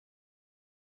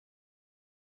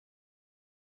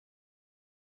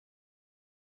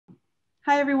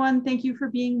Hi, everyone. Thank you for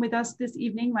being with us this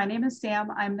evening. My name is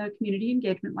Sam. I'm the Community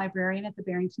Engagement Librarian at the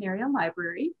Barrington Area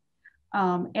Library.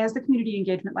 As the Community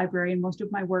Engagement Librarian, most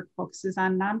of my work focuses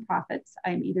on nonprofits.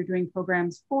 I'm either doing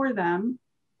programs for them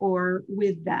or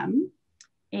with them.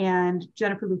 And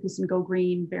Jennifer Lucas and Go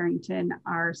Green Barrington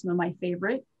are some of my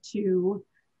favorite to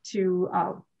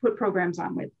put programs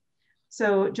on with.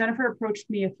 So Jennifer approached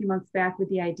me a few months back with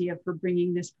the idea for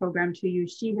bringing this program to you.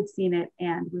 She had seen it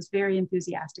and was very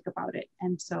enthusiastic about it.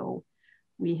 And so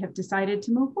we have decided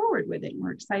to move forward with it.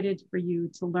 We're excited for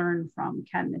you to learn from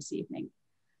Ken this evening.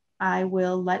 I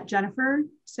will let Jennifer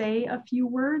say a few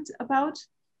words about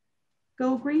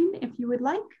Go Green if you would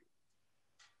like.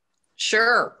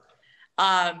 Sure.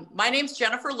 My name's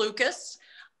Jennifer Lucas.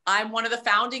 I'm one of the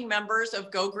founding members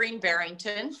of Go Green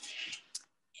Barrington.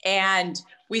 And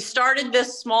we started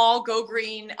this small Go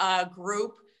Green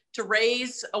group to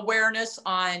raise awareness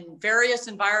on various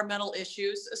environmental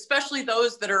issues, especially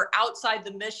those that are outside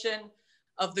the mission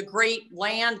of the great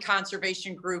land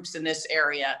conservation groups in this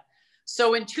area.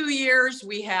 So in 2 years,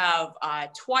 we have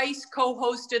twice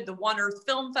co-hosted the One Earth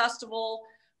Film Festival,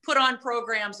 put on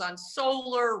programs on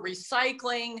solar,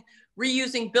 recycling,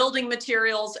 reusing building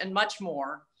materials, and much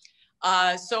more.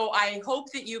 So I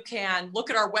hope that you can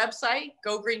look at our website,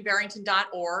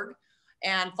 gogreenbarrington.org,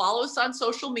 and follow us on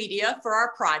social media for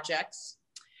our projects.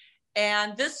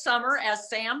 And this summer, as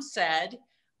Sam said,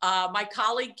 my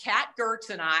colleague Kat Gertz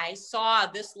and I saw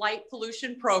this light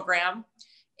pollution program,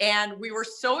 and we were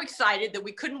so excited that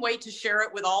we couldn't wait to share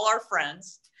it with all our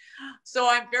friends. So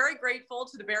I'm very grateful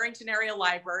to the Barrington Area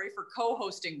Library for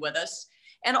co-hosting with us,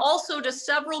 and also to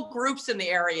several groups in the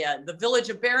area, the Village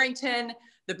of Barrington,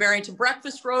 the Barrington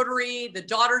Breakfast Rotary, the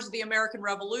Daughters of the American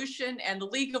Revolution, and the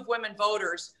League of Women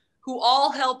Voters, who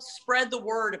all helped spread the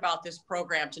word about this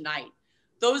program tonight.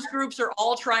 Those groups are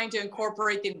all trying to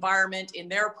incorporate the environment in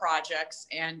their projects,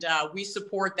 and we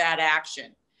support that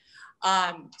action.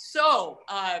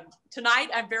 Tonight,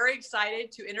 I'm very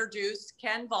excited to introduce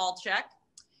Ken Walczak.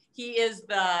 He is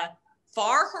the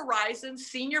Far Horizons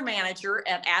Senior Manager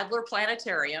at Adler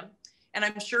Planetarium, and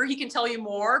I'm sure he can tell you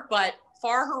more, but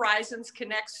Far Horizons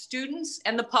connects students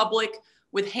and the public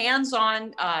with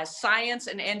hands-on science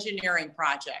and engineering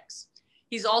projects.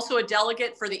 He's also a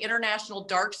delegate for the International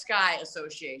Dark Sky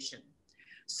Association.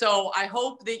 So I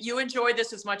hope that you enjoy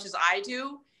this as much as I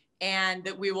do, and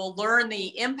that we will learn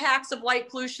the impacts of light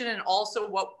pollution and also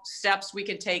what steps we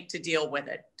can take to deal with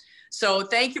it. So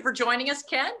thank you for joining us,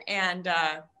 Ken, and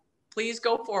please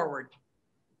go forward.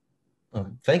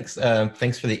 Thanks.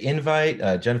 Thanks for the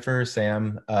invite, Jennifer,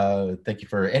 Sam. Thank you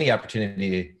for any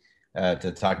opportunity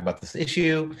to talk about this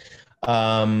issue,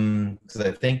 because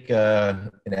I think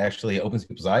it actually opens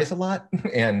people's eyes a lot,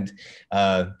 and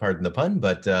pardon the pun,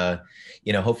 but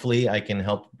you know, hopefully I can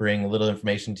help bring a little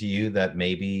information to you that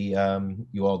maybe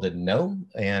you all didn't know,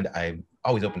 and I'm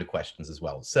always open to questions as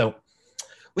well. So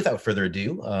without further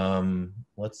ado,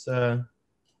 let's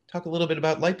talk a little bit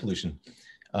about light pollution.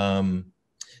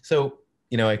 So,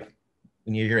 you know,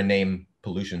 when you hear a name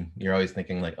pollution, you're always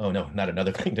thinking like, oh no, not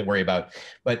another thing to worry about.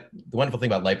 But the wonderful thing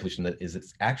about light pollution is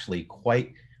it's actually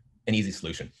quite an easy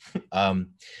solution.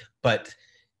 But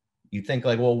you think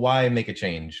like, well, why make a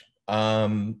change?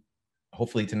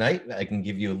 Hopefully tonight I can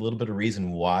give you a little bit of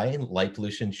reason why light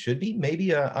pollution should be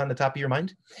maybe on the top of your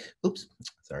mind. Oops,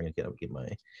 sorry,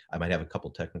 I might have a couple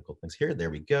technical things here.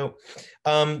 There we go.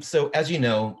 So as you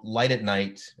know, light at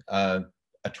night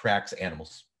attracts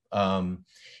animals.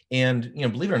 And, you know,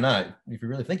 believe it or not, if you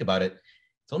really think about it,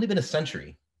 it's only been a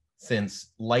century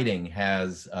since lighting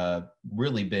has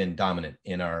really been dominant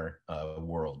in our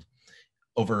world.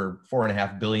 Over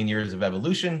 4.5 billion years of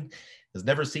evolution has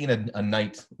never seen a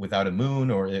night without a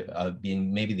moon or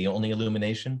being maybe the only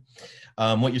illumination.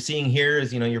 What you're seeing here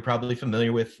is, you know, you're probably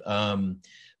familiar with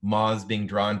moths being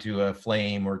drawn to a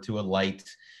flame or to a light.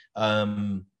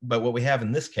 But what we have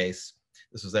in this case,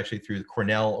 this was actually through the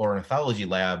Cornell Ornithology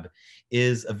Lab,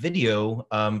 is a video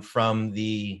from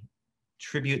the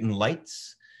Tribute in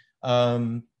Lights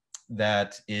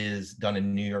that is done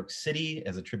in New York City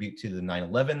as a tribute to the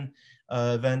 9/11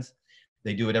 events.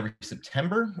 They do it every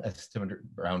September,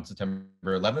 around September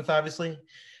 11th, obviously,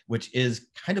 which is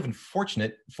kind of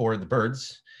unfortunate for the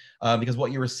birds because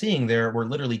what you were seeing there were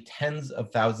literally tens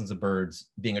of thousands of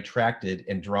birds being attracted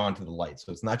and drawn to the light.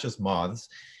 So it's not just moths.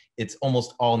 It's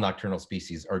almost all nocturnal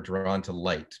species are drawn to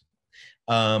light.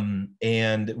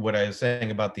 And what I was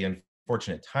saying about the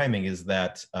unfortunate timing is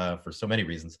that, for so many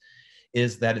reasons,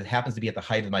 is that it happens to be at the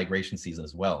height of the migration season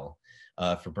as well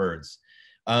for birds.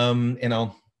 And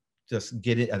I'll just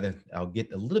get it, I'll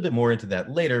get a little bit more into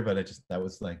that later, but that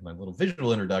was like my little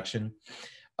visual introduction.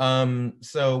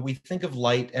 So we think of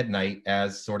light at night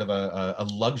as sort of a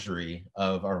luxury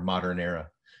of our modern era,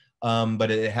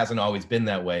 but it hasn't always been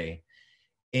that way.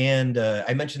 And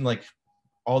I mentioned like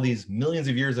all these millions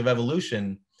of years of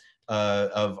evolution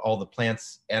of all the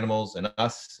plants, animals, and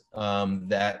us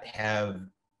that have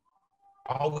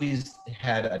always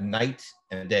had a night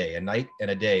and a day, a night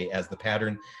and a day as the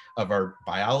pattern of our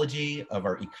biology, of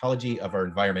our ecology, of our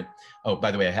environment. Oh,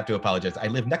 by the way, I have to apologize. I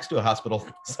live next to a hospital,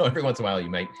 so every once in a while you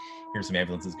might hear some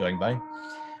ambulances going by.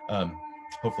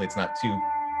 Hopefully it's not too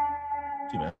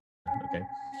bad. Okay.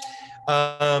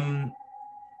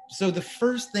 So the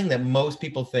first thing that most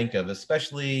people think of,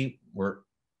 especially we're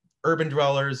urban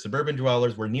dwellers, suburban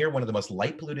dwellers, we're near one of the most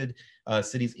light polluted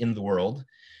cities in the world.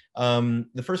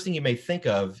 The first thing you may think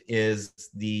of is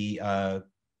the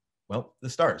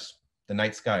stars, the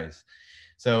night skies.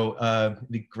 So it'd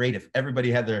be great if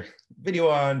everybody had their video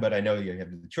on, but I know you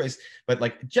have the choice. But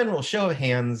like general show of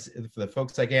hands for the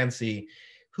folks I can see,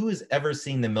 who has ever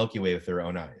seen the Milky Way with their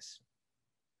own eyes?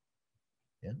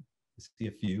 Yeah, I see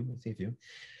a few.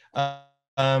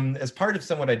 As part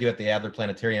of what I do at the Adler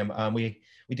Planetarium, we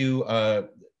do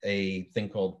a thing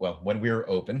called, well, when we were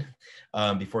open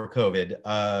before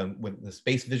COVID, with the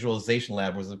Space Visualization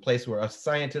Lab was a place where a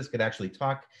scientist could actually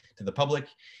talk to the public.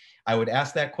 I would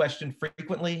ask that question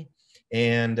frequently,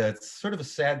 and it's sort of a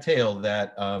sad tale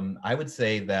that I would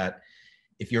say that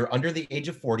if you're under the age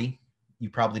of 40, you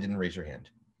probably didn't raise your hand.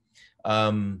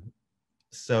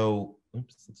 So,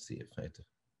 oops, let's see if I have to.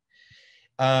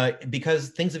 Because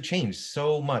things have changed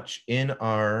so much in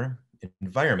our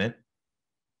environment.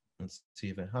 Let's see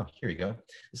if here you go.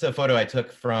 This is a photo I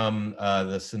took from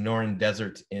the Sonoran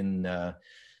Desert in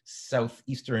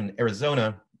southeastern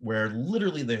Arizona, where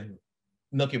literally the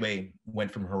Milky Way went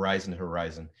from horizon to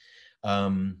horizon.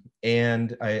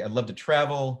 And I love to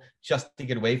travel just to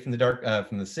get away from the dark,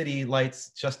 from the city lights,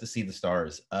 just to see the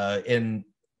stars. And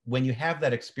when you have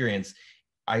that experience,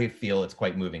 I feel it's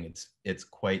quite moving. It's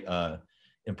quite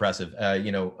impressive.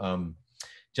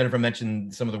 Jennifer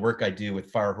mentioned some of the work I do with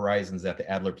Far Horizons at the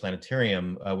Adler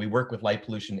Planetarium. We work with light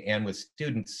pollution and with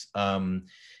students,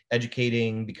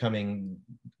 educating,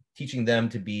 teaching them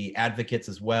to be advocates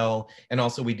as well. And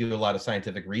also we do a lot of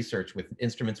scientific research with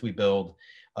instruments we build.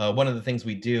 One of the things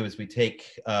we do is we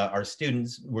take our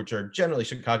students, which are generally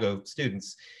Chicago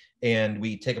students, and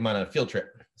we take them on a field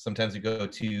trip. Sometimes we go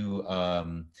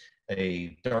to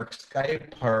a dark sky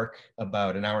park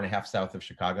about an hour and a half south of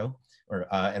Chicago,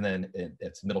 and then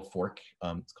it's Middle Fork.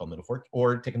 It's called Middle Fork,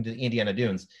 or take them to the Indiana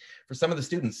Dunes. For some of the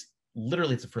students,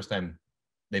 literally it's the first time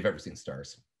they've ever seen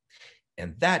stars.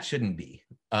 And that shouldn't be.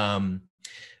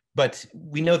 But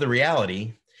we know the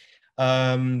reality.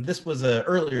 This was an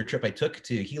earlier trip I took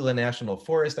to Gila National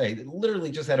Forest. I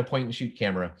literally just had a point and shoot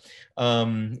camera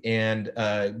and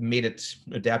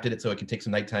adapted it so it could take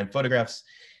some nighttime photographs.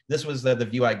 This was the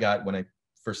view I got when I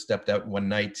first stepped out one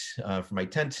night from my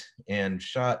tent and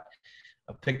shot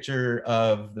a picture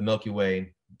of the Milky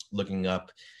Way looking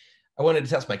up. I wanted to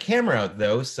test my camera out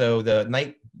though, so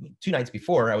the 2 nights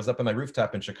before, I was up on my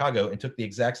rooftop in Chicago and took the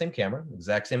exact same camera,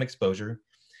 exact same exposure,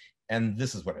 and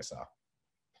this is what I saw.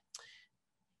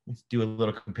 Let's do a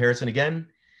little comparison again.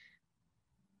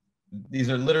 These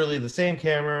are literally the same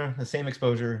camera, the same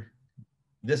exposure.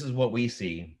 This is what we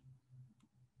see.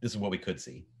 This is what we could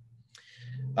see.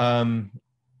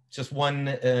 Just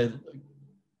one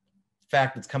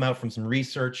fact that's come out from some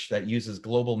research that uses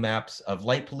global maps of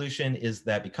light pollution is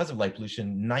that because of light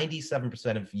pollution,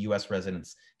 97% of US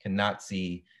residents cannot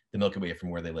see the Milky Way from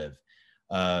where they live.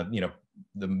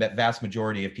 The vast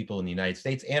majority of people in the United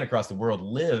States and across the world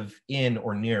live in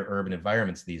or near urban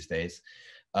environments these days.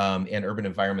 And urban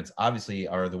environments obviously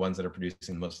are the ones that are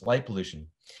producing the most light pollution.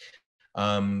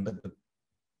 But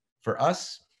for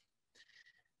us,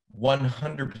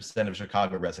 100% of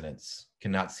Chicago residents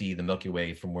cannot see the Milky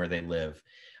Way from where they live.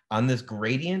 On this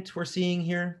gradient we're seeing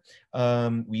here,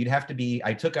 you'd have to be,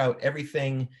 I took out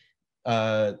everything,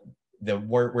 where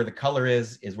the color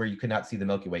is where you could not see the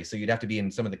Milky Way. So you'd have to be in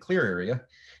some of the clear area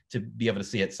to be able to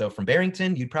see it. So from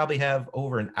Barrington, you'd probably have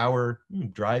over an hour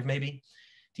drive maybe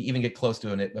to even get close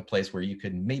to a place where you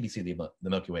could maybe see the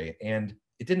Milky Way. And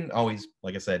it didn't always,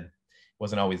 like I said,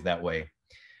 wasn't always that way.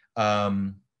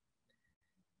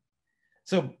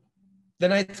 So the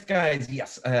night skies,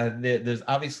 yes, there's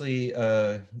obviously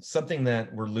something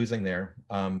that we're losing there.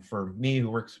 For me, who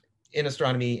works in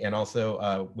astronomy and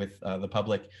also with the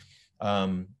public,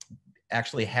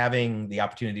 actually having the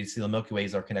opportunity to see the Milky Way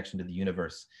is our connection to the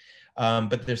universe.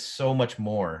 But there's so much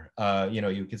more.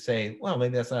 You could say, well,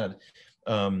 maybe that's not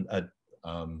a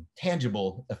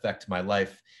tangible effect to my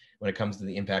life when it comes to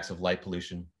the impacts of light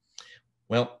pollution.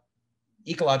 Well,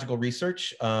 ecological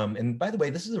research. And by the way,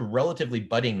 this is a relatively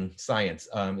budding science.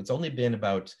 It's only been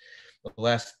about the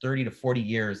last 30 to 40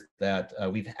 years that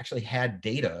we've actually had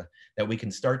data that we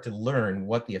can start to learn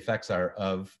what the effects are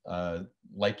of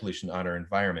light pollution on our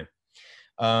environment.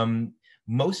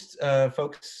 Most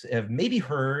folks have maybe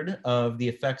heard of the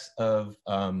effects of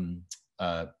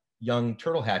young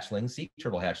turtle hatchlings, sea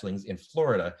turtle hatchlings in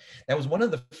Florida. That was one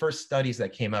of the first studies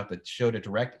that came out that showed a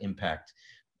direct impact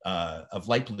of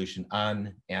light pollution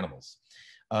on animals.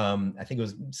 I think it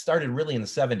was started really in the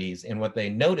 70s, and what they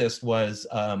noticed was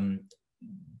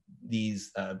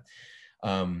these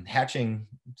hatching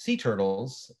sea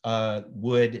turtles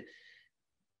would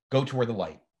go toward the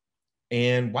light.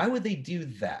 And why would they do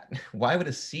that? Why would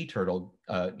a sea turtle,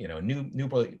 you know,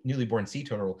 newly born sea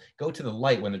turtle, go to the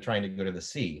light when they're trying to go to the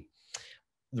sea?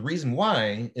 The reason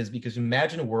why is because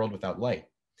imagine a world without light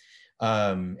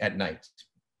at night.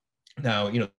 Now,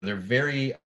 you know, they're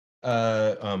very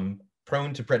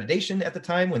prone to predation at the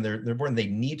time when they're born. They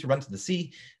need to run to the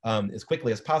sea as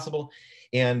quickly as possible.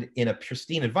 And in a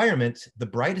pristine environment, the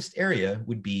brightest area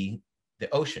would be the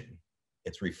ocean.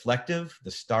 It's reflective,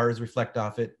 the stars reflect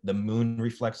off it, the moon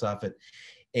reflects off it.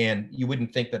 And you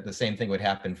wouldn't think that the same thing would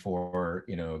happen for,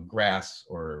 you know, grass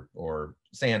or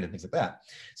sand and things like that.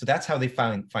 So that's how they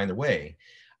find their way.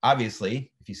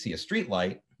 Obviously, if you see a street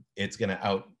light, it's going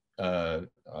to outshine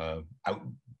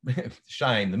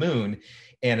the moon,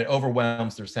 and it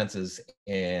overwhelms their senses,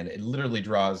 and it literally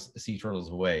draws sea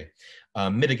turtles away.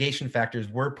 Mitigation factors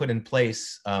were put in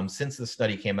place since the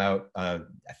study came out. I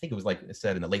think it was, like I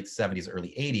said, in the late 70s,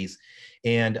 early 80s,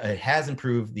 and it has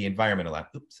improved the environment a lot.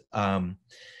 Oops.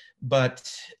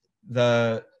 But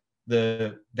that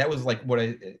was like what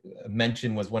I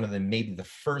mentioned was one of the maybe the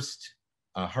first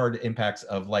hard impacts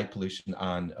of light pollution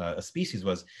on a species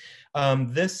was.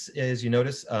 This is, you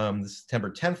notice,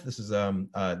 September 10th,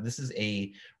 this is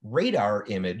a radar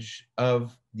image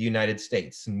of the United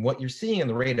States. And what you're seeing on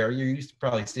the radar, you're used to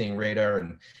probably seeing radar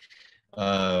and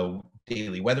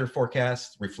daily weather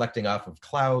forecasts reflecting off of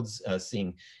clouds,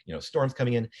 seeing, you know, storms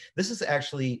coming in. This is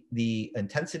actually the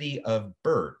intensity of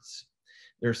birds.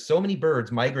 There's so many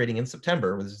birds migrating in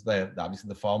September, which is obviously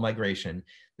the fall migration.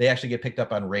 They actually get picked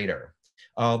up on radar.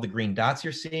 All the green dots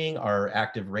you're seeing are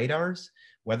active radars,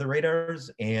 weather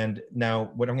radars. And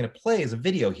now what I'm going to play is a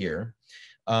video here.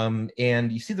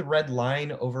 And you see the red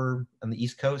line over on the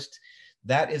East Coast?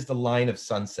 That is the line of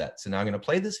sunset. So now I'm going to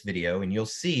play this video and you'll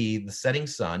see the setting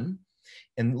sun.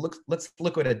 And let's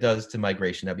look what it does to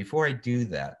migration. Now, before I do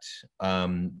that,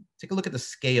 take a look at the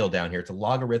scale down here. It's a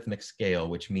logarithmic scale,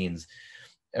 which means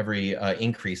every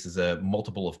increase is a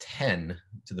multiple of 10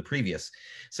 to the previous.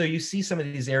 So you see some of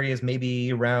these areas,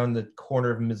 maybe around the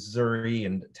corner of Missouri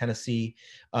and Tennessee,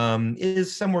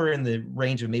 is somewhere in the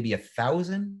range of maybe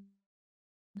 1,000.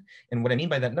 And what I mean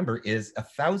by that number is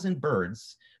 1,000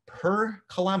 birds per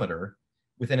kilometer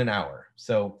within an hour.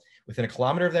 So within a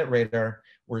kilometer of that radar,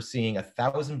 we're seeing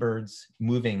 1,000 birds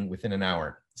moving within an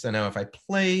hour. So now if I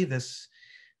play this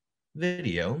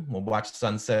video, we'll watch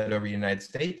sunset over the United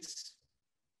States.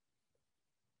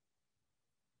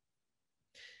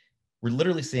 We're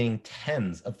literally seeing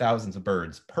tens of thousands of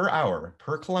birds per hour,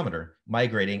 per kilometer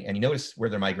migrating. And you notice where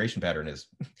their migration pattern is.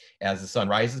 As the sun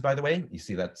rises, by the way, you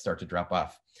see that start to drop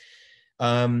off.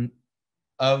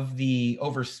 Of the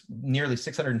over nearly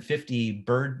 650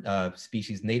 bird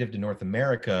species native to North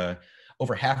America,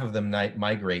 over half of them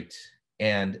migrate,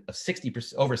 and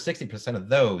over 60% of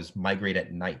those migrate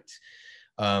at night.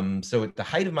 So at the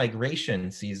height of migration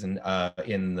season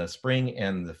in the spring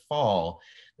and the fall,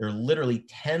 there are literally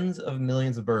tens of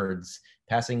millions of birds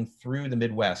passing through the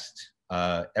Midwest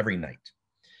every night.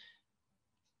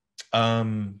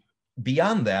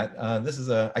 Beyond that,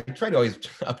 I try to always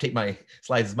update my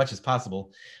slides as much as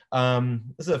possible.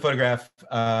 This is a photograph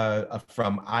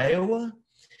from Iowa.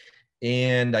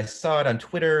 And I saw it on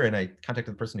Twitter and I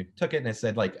contacted the person who took it and I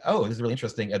said, like, oh, this is really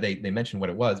interesting. They mentioned what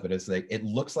it was, but it's like, it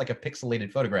looks like a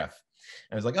pixelated photograph.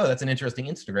 And I was like, oh, that's an interesting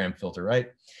Instagram filter,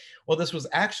 right? Well, this was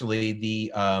actually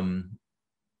the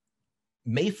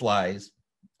mayflies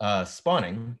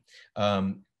spawning,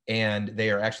 and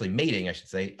they are actually mating, I should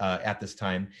say, at this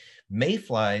time.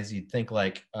 Mayflies, you'd think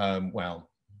like, well,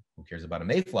 who cares about a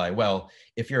mayfly? Well,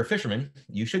 if you're a fisherman,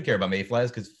 you should care about mayflies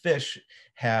because fish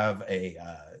have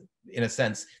in a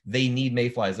sense, they need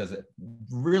mayflies as a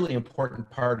really important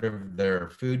part of their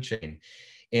food chain.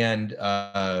 And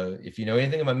if you know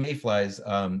anything about mayflies,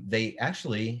 they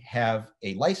actually have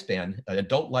a lifespan, an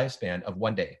adult lifespan of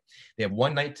 1 day. They have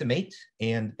one night to mate,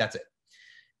 and that's it.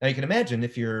 Now you can imagine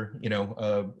if you're, in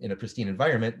a pristine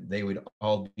environment, they would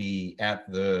all be at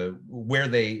where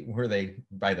they.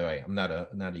 By the way, I'm not an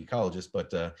ecologist,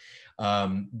 but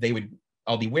they would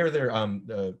all be where they're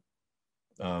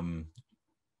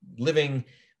living,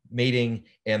 mating,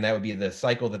 and that would be the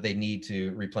cycle that they need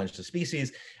to replenish the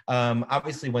species.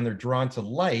 Obviously, when they're drawn to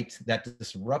light, that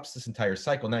disrupts this entire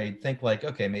cycle. Now you'd think like,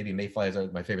 okay, maybe mayflies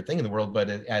are my favorite thing in the world, but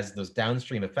as those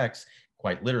downstream effects,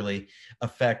 quite literally,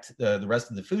 affect the rest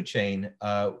of the food chain,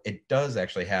 it does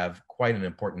actually have quite an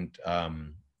important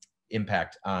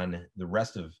impact on the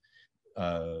rest of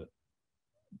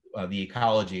the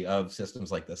ecology of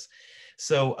systems like this.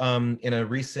 So in a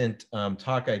recent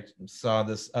talk, I saw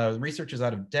this, researchers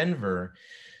out of Denver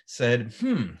said,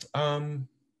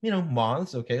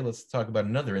 moths, okay, let's talk about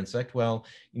another insect. Well,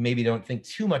 you maybe don't think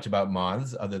too much about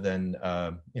moths other than,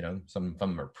 some of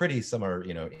them are pretty, some are,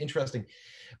 interesting,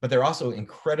 but they're also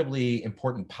incredibly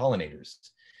important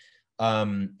pollinators.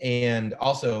 And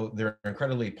also they're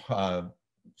incredibly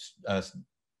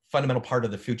fundamental part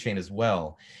of the food chain as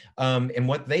well. And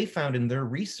what they found in their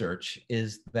research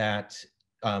is that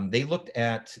they looked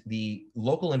at the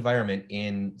local environment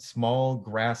in small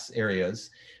grass areas,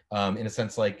 in a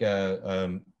sense like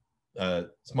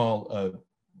small,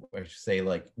 I should say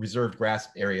like reserved grass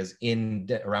areas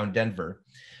around Denver,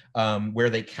 where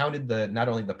they counted not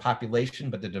only the population,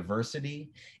 but the diversity.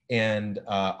 And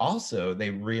also they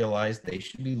realized they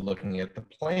should be looking at the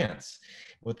plants.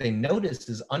 What they noticed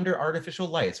is under artificial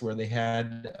lights, where they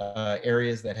had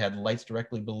areas that had lights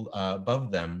directly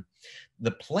above them,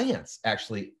 the plants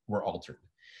actually were altered.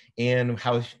 And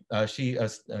how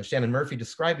Shannon Murphy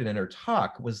described it in her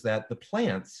talk was that the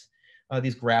plants,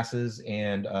 these grasses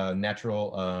and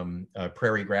natural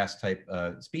prairie grass type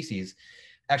species,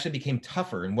 actually became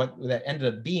tougher. And what that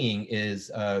ended up being is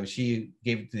she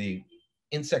gave the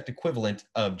insect equivalent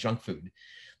of junk food.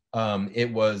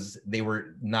 They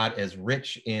were not as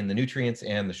rich in the nutrients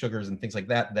and the sugars and things like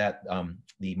that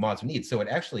the moths would need. So it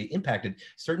actually impacted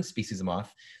certain species of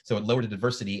moth. So it lowered the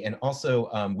diversity and also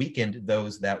weakened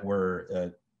those that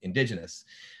were indigenous.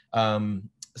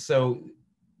 So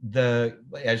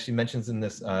as she mentions in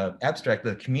this abstract,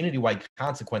 the community-wide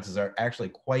consequences are actually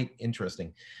quite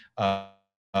interesting.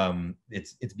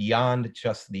 It's beyond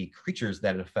just the creatures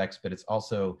that it affects, but it's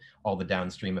also all the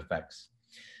downstream effects.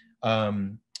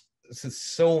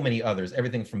 So many others,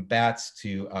 everything from bats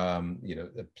to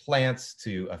plants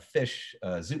to fish,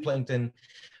 zooplankton.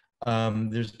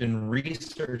 There's been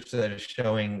research that is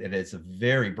showing that it's a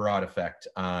very broad effect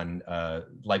on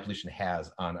light pollution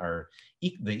has on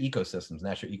the ecosystems,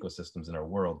 natural ecosystems in our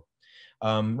world.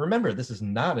 Remember, this is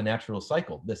not a natural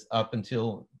cycle. This up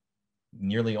until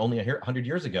nearly only 100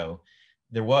 years ago,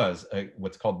 there was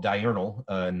what's called diurnal,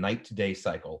 night to day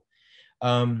cycle.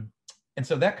 And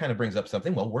so that kind of brings up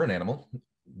something. Well, we're an animal.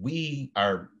 We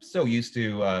are so used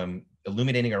to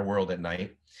illuminating our world at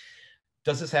night.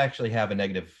 Does this actually have a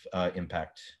negative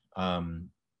impact?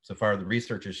 So far, the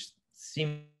researchers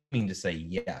seeming to say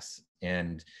yes,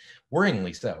 and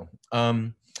worryingly so.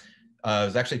 I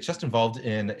was actually just involved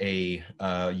in a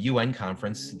UN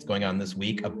conference. It's going on this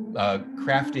week,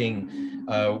 crafting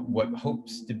what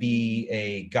hopes to be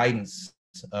a guidance,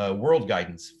 world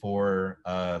guidance for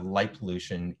light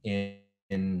pollution in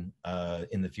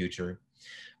the future.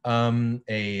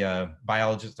 A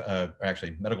biologist,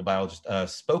 actually medical biologist,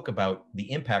 spoke about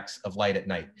the impacts of light at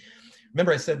night.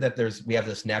 Remember, I said that we have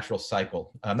this natural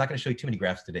cycle. I'm not going to show you too many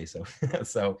graphs today, so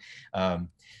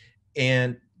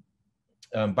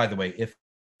by the way, if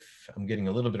I'm getting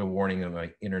a little bit of warning that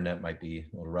my internet might be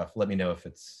a little rough, let me know if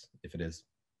it is.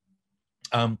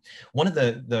 One of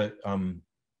the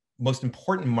most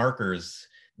important markers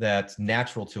that's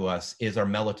natural to us is our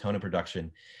melatonin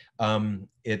production.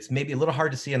 It's maybe a little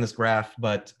hard to see on this graph,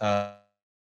 but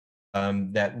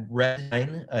that red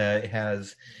line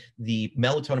has the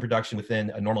melatonin production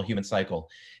within a normal human cycle.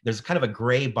 There's kind of a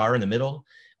gray bar in the middle.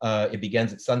 It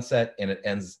begins at sunset and it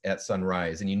ends at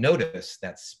sunrise. And you notice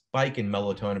that spike in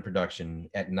melatonin production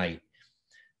at night.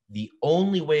 The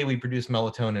only way we produce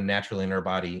melatonin naturally in our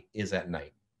body is at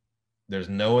night. There's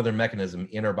no other mechanism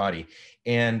in our body.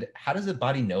 And how does the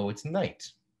body know it's night?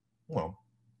 Well,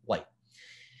 light.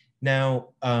 Now,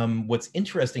 what's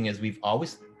interesting is we've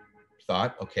always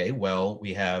thought, okay, well,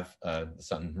 we have the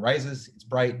sun rises, it's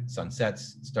bright, sun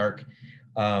sets, it's dark.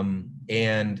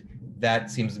 And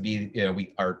that seems to be,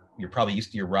 you're probably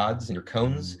used to your rods and your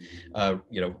cones.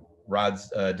 Rods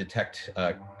detect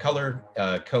color,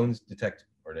 cones detect,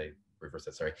 or they reverse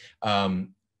that, sorry.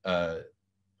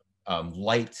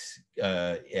 Light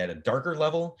at a darker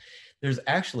level. There's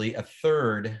actually a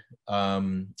third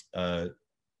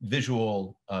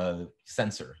visual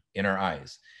sensor in our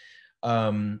eyes.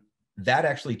 That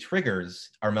actually triggers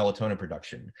our melatonin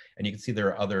production. And you can see there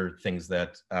are other things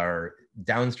that are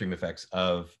downstream effects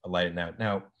of light at night.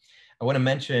 Now, I want to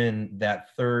mention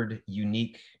that third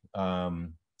unique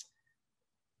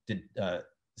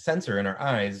sensor in our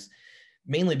eyes,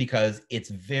 mainly because it's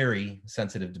very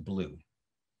sensitive to blue.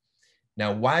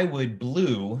 Now, why would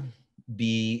blue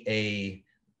be a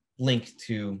link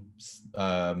to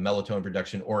melatonin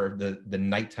production or the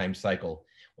nighttime cycle?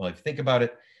 Well, if you think about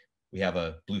it, we have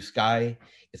a blue sky.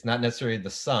 It's not necessarily the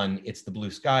sun, it's the blue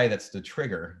sky that's the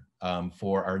trigger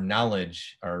for our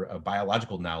knowledge, our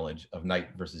biological knowledge of night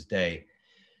versus day.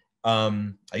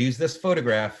 I use this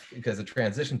photograph because it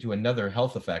transitioned to another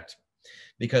health effect.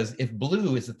 Because if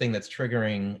blue is the thing that's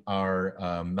triggering our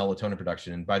melatonin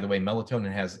production, and by the way,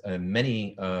 melatonin has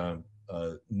many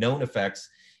known effects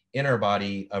in our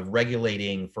body of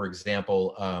regulating, for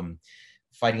example,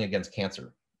 fighting against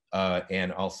cancer,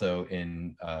 and also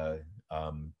in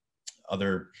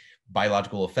other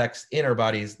biological effects in our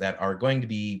bodies that are going to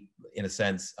be, in a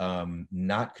sense,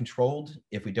 not controlled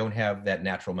if we don't have that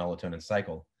natural melatonin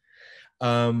cycle.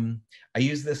 I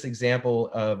use this example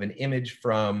of an image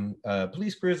from a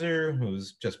police cruiser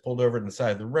who's just pulled over to the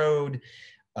side of the road,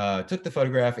 took the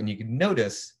photograph, and you can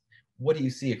notice, what do you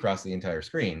see across the entire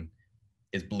screen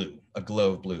is blue, a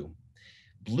glow of blue.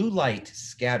 Blue light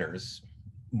scatters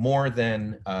more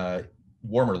than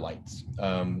warmer lights,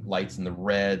 lights in the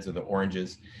reds or the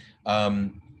oranges.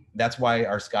 That's why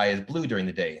our sky is blue during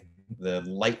the day. The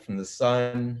light from the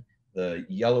sun, the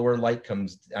yellower light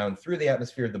comes down through the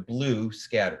atmosphere, the blue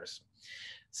scatters.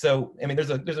 So, I mean, there's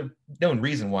a known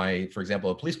reason why, for example,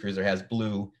 a police cruiser has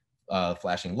blue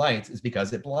flashing lights is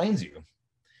because it blinds you.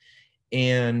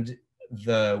 And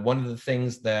one of the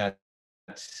things that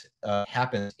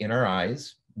happens in our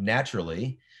eyes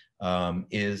naturally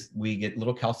is we get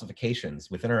little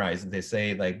calcifications within our eyes. They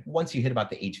say, like, once you hit about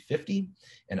the age 50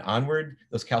 and onward,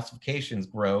 those calcifications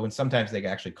grow, and sometimes they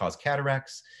actually cause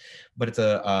cataracts, but it's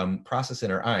a process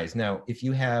in our eyes. Now, if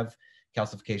you have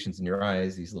calcifications in your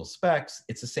eyes, these little specks,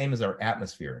 it's the same as our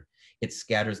atmosphere. It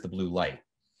scatters the blue light.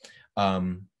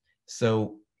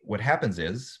 So what happens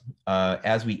is,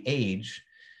 as we age,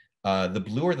 the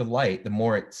bluer the light, the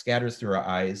more it scatters through our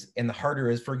eyes, and the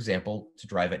harder it is, for example, to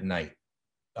drive at night.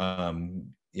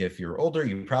 If you're older,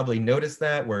 you probably noticed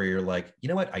that, where you're like, you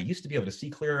know what, I used to be able to see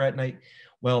clearer at night.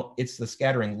 Well, it's the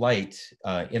scattering light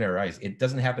in our eyes. It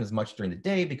doesn't happen as much during the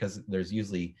day because there's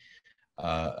usually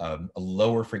a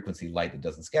lower frequency light that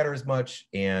doesn't scatter as much,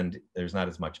 and there's not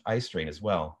as much eye strain as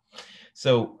well.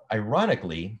 So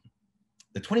ironically,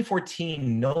 the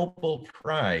 2014 Nobel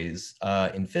Prize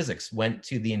in physics went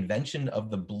to the invention of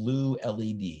the blue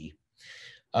LED.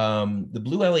 The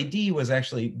blue LED was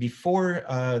actually, before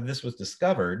this was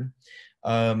discovered,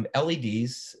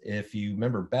 LEDs, if you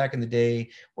remember back in the day,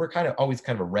 were always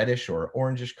kind of a reddish or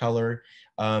orangish color.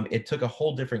 It took a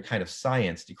whole different kind of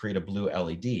science to create a blue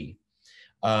LED.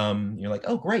 You're like,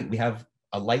 oh, great, we have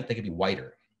a light that could be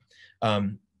whiter.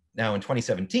 Now in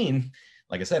 2017,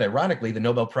 like I said, ironically, the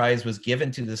Nobel Prize was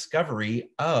given to the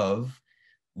discovery of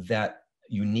that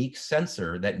unique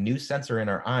sensor, that new sensor in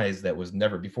our eyes that was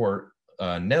never before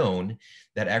known,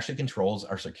 that actually controls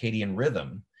our circadian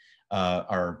rhythm,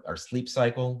 our sleep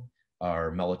cycle,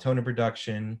 our melatonin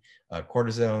production,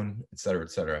 cortisone, et cetera,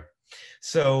 et cetera.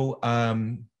 So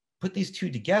put these two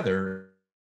together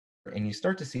and you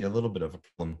start to see a little bit of a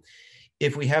problem.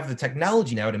 If we have the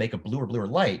technology now to make a bluer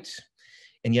light,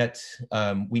 and yet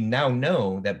we now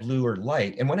know that bluer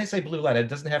light, and when I say blue light, it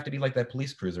doesn't have to be like that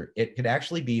police cruiser. It could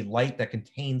actually be light that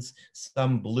contains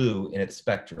some blue in its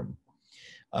spectrum.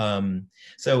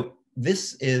 So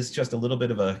this is just a little bit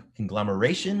of a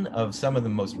conglomeration of some of the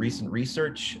most recent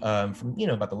research from,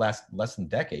 about the less than a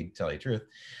decade, to tell you the truth,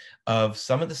 of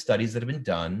some of the studies that have been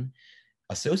done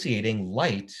associating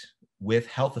light with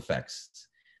health effects.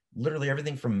 Literally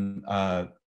everything from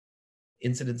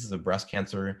incidences of breast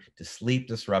cancer to sleep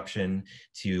disruption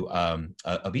to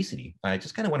obesity. I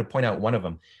just kind of want to point out one of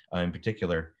them in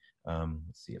particular.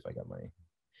 Let's see if I got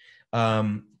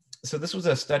my... So this was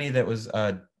a study that was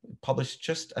published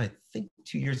just, I think,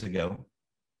 2 years ago.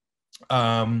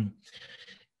 And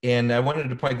I wanted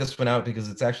to point this one out because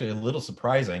it's actually a little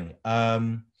surprising.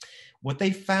 What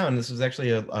they found, this was actually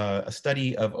a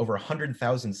study of over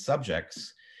 100,000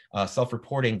 subjects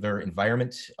self-reporting their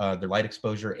environment, their light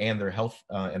exposure, and their health.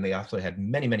 And they also had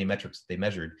many, many metrics that they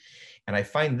measured. And I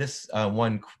find this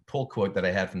one pull quote that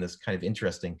I had from this kind of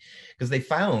interesting, because they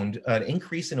found an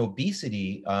increase in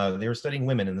obesity. They were studying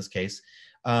women in this case,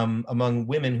 among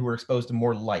women who were exposed to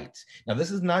more light. Now,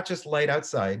 this is not just light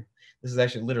outside. This is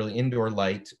actually literally indoor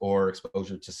light or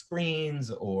exposure to screens,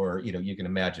 or, you can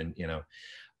imagine,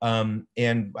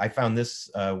 and I found this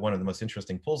one of the most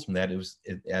interesting pulls from that.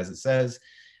 As it says,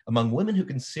 among women who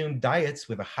consume diets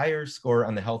with a higher score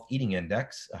on the health eating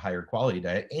index, a higher quality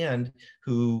diet, and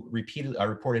who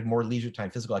reported more leisure time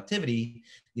physical activity,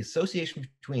 the association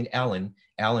between Allen,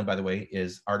 by the way,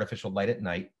 is artificial light at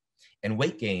night, and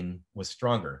weight gain was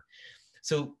stronger.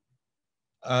 So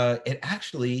it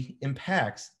actually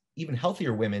impacts even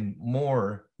healthier women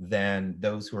more than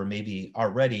those who are maybe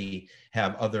already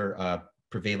have other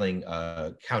prevailing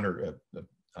counter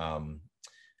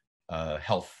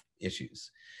health issues.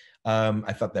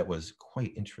 I thought that was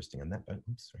quite interesting on that, but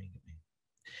oops, sorry.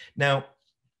 Now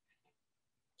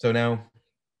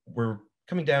we're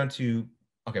coming down to,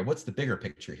 okay, what's the bigger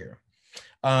picture here?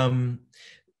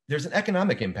 There's an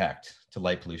economic impact to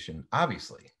light pollution,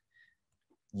 obviously.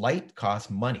 Light costs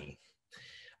money.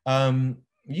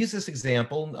 Use this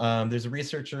example. There's a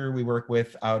researcher we work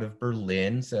with out of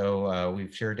Berlin, so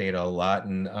we've shared data a lot,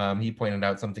 and he pointed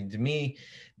out something to me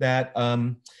that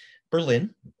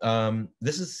Berlin,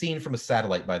 this is seen from a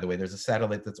satellite, by the way. There's a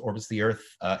satellite that orbits the Earth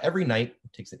every night,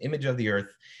 takes an image of the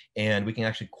Earth, and we can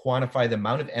actually quantify the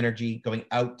amount of energy going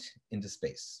out into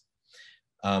space.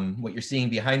 What you're seeing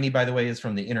behind me, by the way, is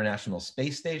from the International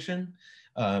Space Station.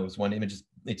 It was one image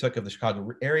they took of the Chicago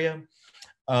area.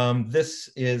 This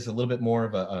is a little bit more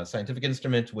of a scientific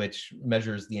instrument which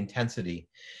measures the intensity.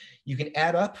 You can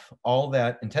add up all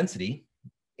that intensity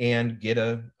and get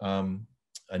a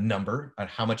number on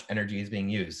how much energy is being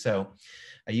used. So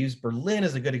I use Berlin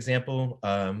as a good example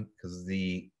because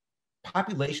the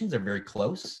populations are very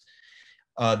close.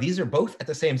 These are both at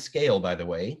the same scale, by the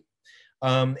way.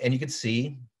 And you can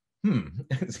see,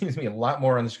 it seems to be a lot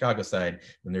more on the Chicago side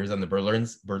than there is on the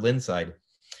Berlin side.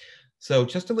 So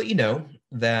just to let you know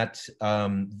that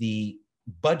the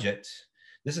budget,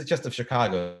 this is just of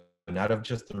Chicago, not of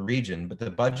just the region, but the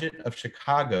budget of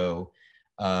Chicago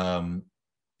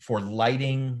for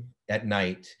lighting at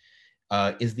night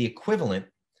is the equivalent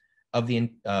of the,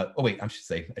 I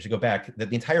should go back, that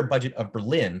the entire budget of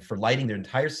Berlin for lighting their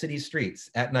entire city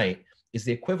streets at night is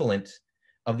the equivalent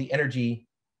of the energy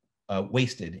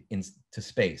wasted into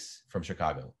space from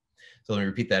Chicago. So let me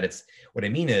repeat that. What I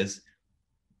mean is,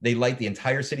 they light the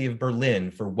entire city of Berlin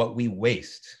for what we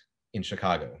waste in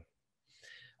Chicago.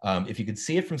 If you could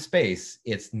see it from space,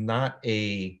 it's not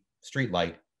a street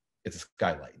light, it's a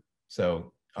skylight.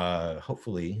 So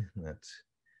hopefully that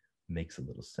makes a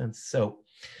little sense. So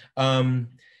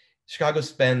Chicago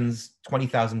spends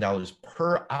 $20,000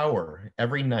 per hour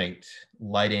every night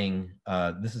lighting,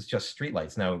 this is just street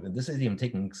lights. Now, this isn't even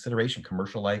taking into consideration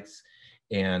commercial lights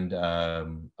and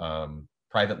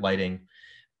private lighting.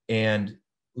 And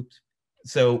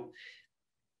so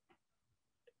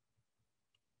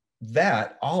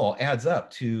that all adds up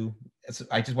to,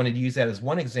 I just wanted to use that as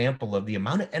one example of the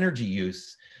amount of energy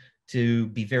use to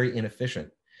be very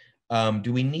inefficient.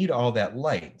 Do we need all that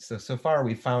light? So far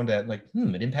we found that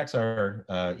it impacts our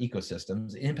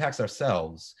ecosystems, it impacts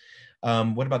ourselves.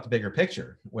 What about the bigger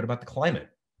picture? What about the climate?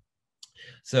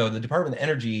 So the Department of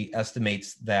Energy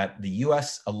estimates that the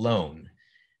US alone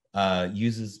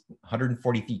uses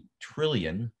 140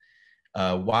 trillion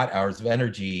watt hours of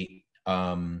energy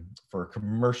for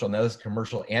commercial, now this is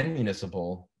commercial and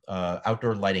municipal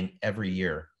outdoor lighting every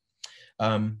year.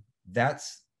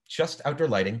 That's just outdoor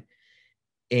lighting,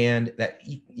 and that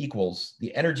equals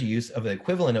the energy use of the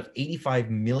equivalent of 85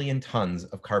 million tons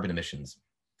of carbon emissions.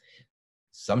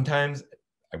 Sometimes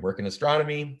I work in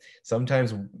astronomy.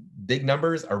 Sometimes big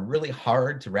numbers are really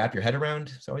hard to wrap your head around.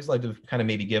 So I always like to kind of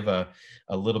maybe give a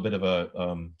little bit of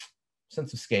a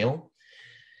sense of scale.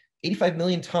 85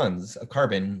 million tons of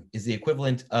carbon is the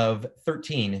equivalent of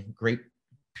 13 Great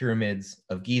Pyramids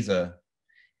of Giza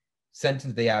sent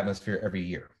into the atmosphere every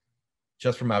year,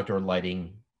 just from outdoor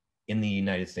lighting in the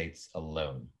United States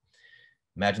alone.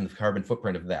 Imagine the carbon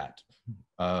footprint of that.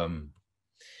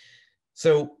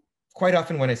 So quite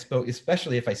often when I spoke,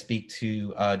 especially if I speak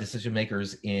to decision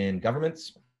makers in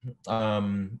governments,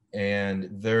 and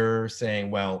they're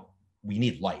saying, well, we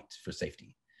need light for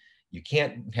safety. You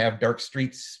can't have dark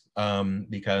streets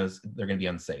because they're going to be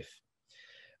unsafe.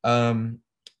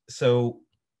 So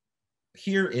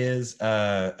here is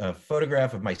a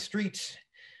photograph of my street.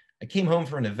 I came home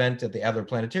from an event at the Adler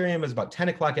Planetarium. It was about 10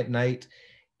 o'clock at night.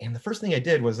 And the first thing I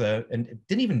did was, and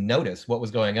didn't even notice what was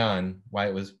going on, why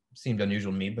it seemed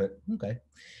unusual to me, but okay.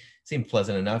 Seemed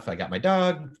pleasant enough. I got my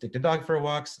dog, took the dog for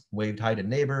walks, waved hi to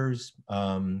neighbors.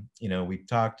 We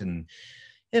talked and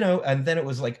and then it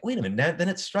was like, wait a minute, then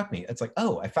it struck me. It's like,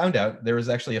 oh, I found out there was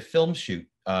actually a film shoot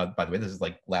by the way, this is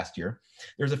like last year,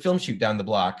 there was a film shoot down the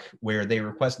block where they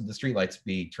requested the streetlights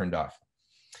be turned off.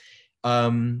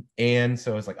 And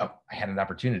so it's like, oh, I had an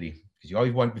opportunity, because you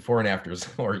always want before and afters,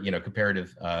 or, you know,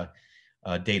 comparative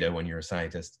data when you're a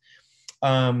scientist.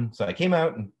 So I came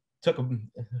out and took a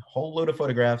whole load of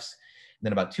photographs. And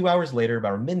then about 2 hours later,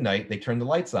 about midnight, they turned the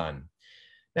lights on.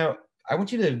 Now, I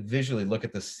want you to visually look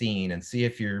at the scene and see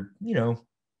if you're, you know,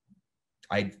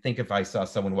 I think if I saw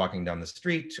someone walking down the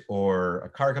street or a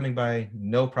car coming by,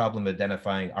 no problem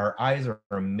identifying. Our eyes are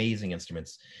amazing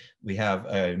instruments. We have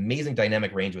an amazing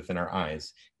dynamic range within our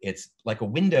eyes. It's like a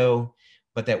window,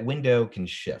 but that window can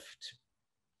shift.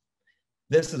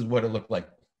 This is what it looked like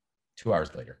 2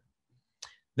 hours later.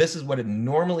 This is what it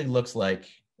normally looks like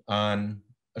on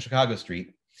a Chicago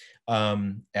street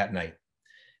at night.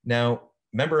 Now,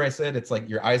 remember I said it's like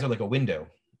your eyes are like a window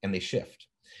and they shift.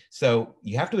 So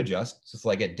you have to adjust. Just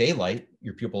like at daylight,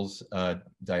 your pupils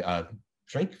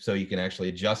shrink, so you can actually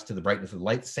adjust to the brightness of the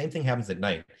light. Same thing happens at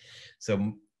night.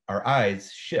 So our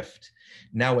eyes shift.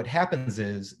 Now what happens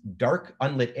is dark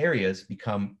unlit areas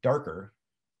become darker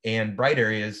and bright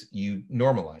areas you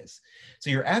normalize. So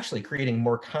you're actually creating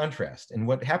more contrast. And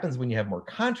what happens when you have more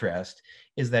contrast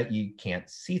is that you can't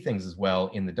see things as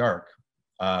well in the dark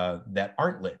that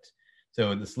aren't lit.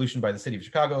 So the solution by the city of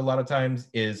Chicago a lot of times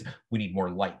is we need more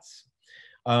lights.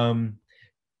 Now,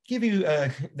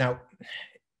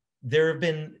 there have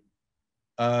been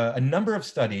a number of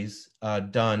studies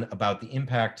done about the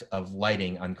impact of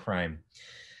lighting on crime.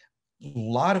 A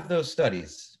lot of those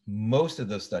studies, most of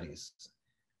those studies,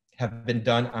 have been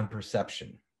done on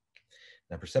perception.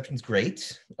 Now, perception's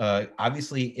great.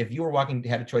 Obviously, if you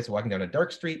had a choice of walking down a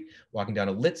dark street, walking down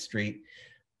a lit street,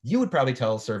 you would probably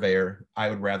tell a surveyor, I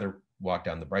would rather walk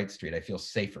down the bright street. I feel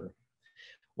safer.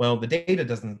 Well, the data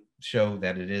doesn't show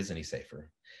that it is any safer.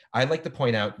 I'd like to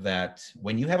point out that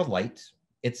when you have a light,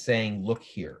 it's saying, look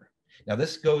here. Now,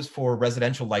 this goes for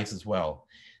residential lights as well.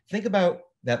 Think about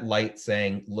that light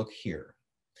saying, look here.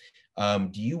 Do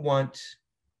you want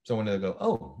someone to go,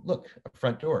 oh, look, a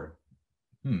front door.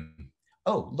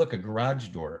 Oh, look, a garage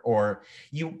door. Or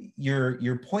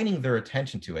you're pointing their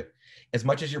attention to it as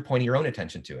much as you're pointing your own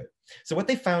attention to it. So what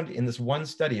they found in this one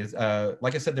study is,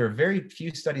 like I said, there are very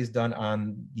few studies done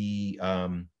on the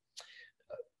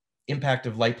impact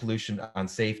of light pollution on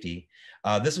safety.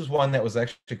 This was one that was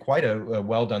actually quite a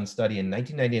well-done study in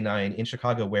 1999 in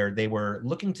Chicago, where they were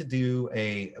looking to do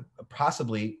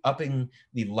possibly upping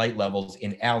the light levels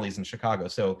in alleys in Chicago.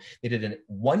 So they did a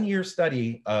 1-year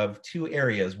study of 2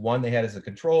 areas. One they had as a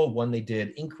control, one they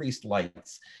did increased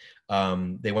lights.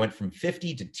 They went from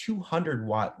 50 to 200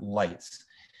 watt lights.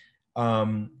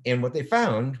 And what they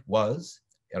found was,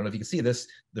 I don't know if you can see this,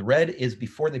 the red is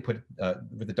before they put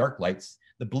with the dark lights,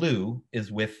 the blue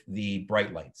is with the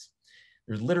bright lights.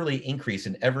 There's literally increase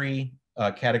in every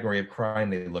category of crime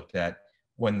they looked at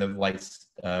when the lights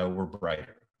were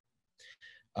brighter.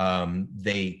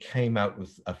 They came out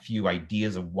with a few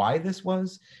ideas of why this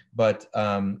was, but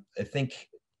I think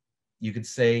you could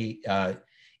say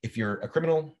if you're a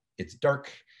criminal, it's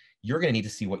dark, you're gonna need to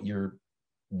see what you're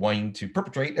wanting to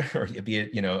perpetrate, or be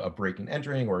it, you know, a break and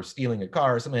entering or stealing a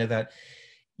car or something like that.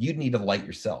 You'd need a light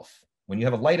yourself. When you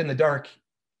have a light in the dark,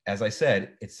 as I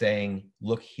said, it's saying,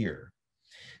 look here.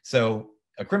 So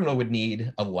a criminal would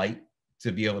need a light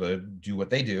to be able to do what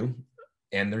they do.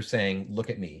 And they're saying, look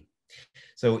at me.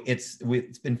 So it's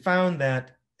been found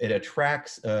that it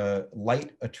attracts,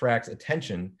 light attracts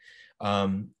attention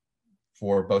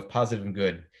for both positive and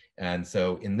good. And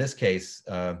so in this case,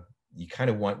 you kind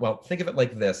of want, well, think of it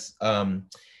like this.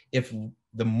 If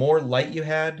the more light you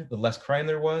had, the less crime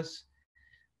there was,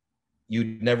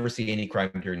 you'd never see any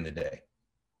crime during the day.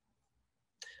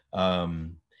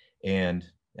 And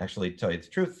actually, to tell you the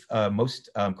truth, most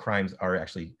crimes are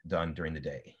actually done during the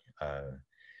day.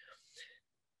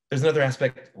 There's another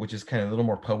aspect which is kind of a little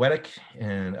more poetic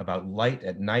and about light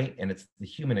at night, and it's the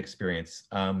human experience.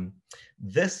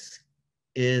 This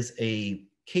is a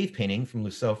cave painting from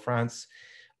Lusseau, France.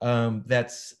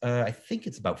 That's, I think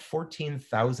it's about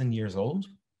 14,000 years old.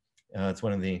 It's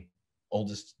one of the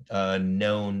oldest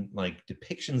known like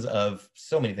depictions of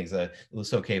so many things. The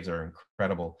Lusseau caves are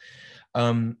incredible.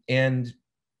 And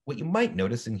what you might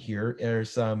notice in here,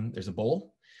 there's a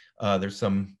bowl, there's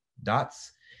some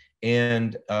dots,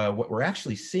 and what we're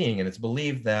actually seeing, and it's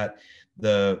believed that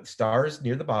the stars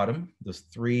near the bottom, those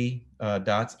 3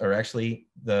 dots, are actually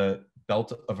the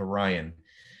belt of Orion.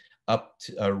 Up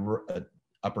to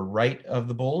upper right of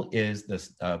the bowl is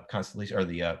this constellation, or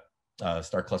the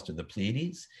star cluster, the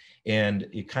Pleiades, and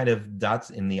it kind of dots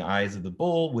in the eyes of the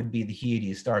bull would be the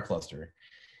Hyades star cluster.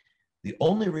 The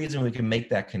only reason we can make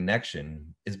that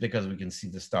connection is because we can see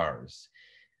the stars.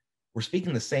 We're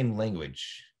speaking the same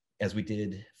language as we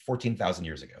did 14,000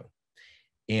 years ago.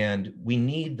 And we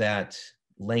need that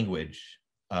language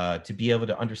to be able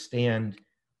to understand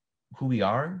who we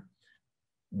are,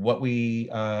 what we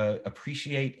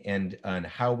appreciate, and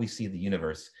how we see the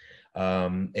universe.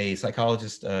 A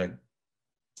psychologist coined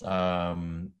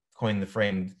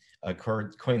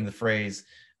the phrase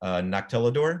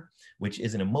noctilulador, which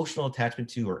is an emotional attachment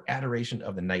to or adoration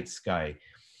of the night sky.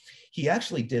 He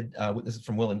actually did, this is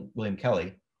from William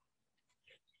Kelly,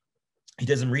 he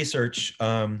did some research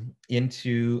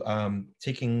into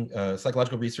taking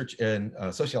psychological research and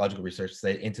sociological research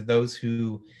into those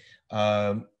who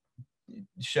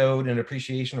showed an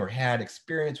appreciation or had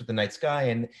experience with the night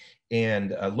sky,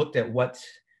 and looked at what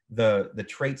the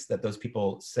traits that those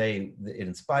people say it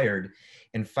inspired,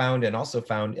 and also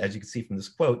found, as you can see from this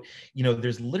quote,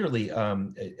 there's literally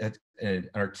an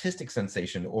artistic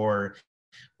sensation or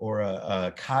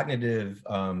a cognitive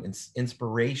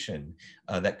inspiration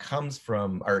that comes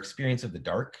from our experience of the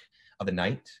dark, of the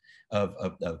night,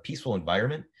 of a peaceful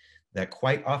environment that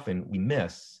quite often we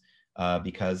miss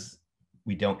because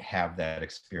we don't have that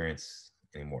experience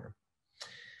anymore.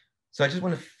 So I just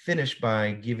want to finish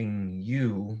by giving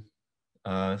you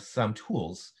some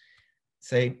tools.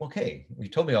 Say, okay, you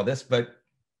told me all this, but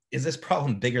is this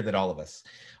problem bigger than all of us?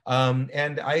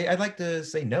 And I'd like to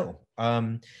say no.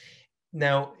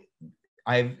 Now,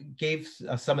 I gave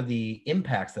some of the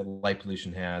impacts that light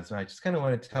pollution has, and I just kind of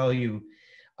want to tell you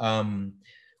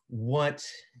what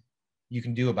you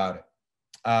can do about it.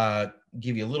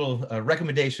 Give you a little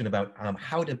recommendation about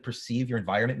how to perceive your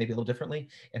environment maybe a little differently,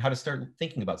 and how to start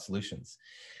thinking about solutions.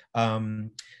 So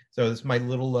this is my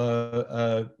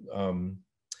little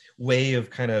way of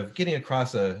kind of getting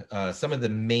across some of the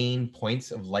main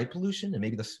points of light pollution, and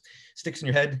maybe this sticks in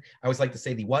your head. I always like to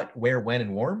say the what, where, when,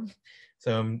 and warm.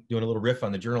 So I'm doing a little riff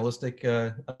on the journalistic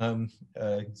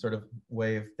sort of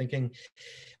way of thinking.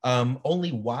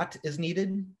 Only watt is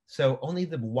needed. So only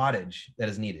the wattage that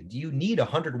is needed. Do you need a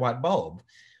 100-watt bulb,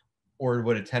 or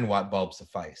would a 10-watt bulb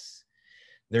suffice?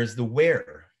 There's the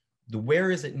where. The where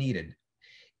is it needed?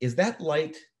 Is that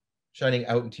light shining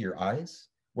out into your eyes,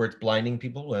 where it's blinding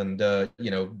people and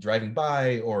driving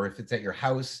by? Or if it's at your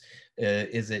house,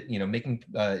 is it making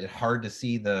it hard to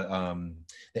see the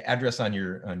address on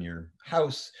your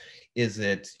house? Is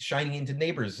it shining into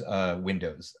neighbors'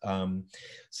 windows?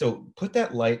 So put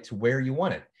that light to where you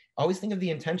want it. Always think of the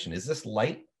intention. Is this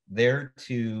light there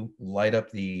to light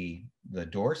up the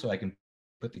door so I can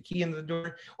put the key in the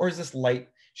door? Or is this light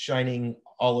shining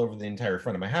all over the entire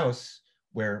front of my house,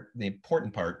 where the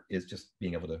important part is just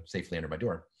being able to safely enter my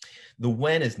door? The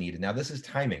when is needed. Now, this is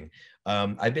timing.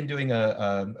 I've been doing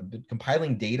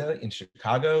compiling data in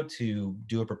Chicago to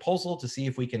do a proposal to see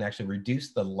if we can actually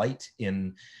reduce the light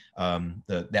in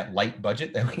that light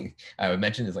budget that I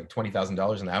mentioned is like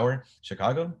 $20,000 an hour,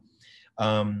 Chicago.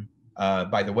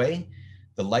 By the way,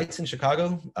 the lights in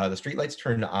Chicago, the street lights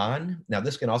turn on. Now,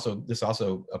 this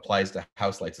also applies to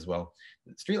house lights as well.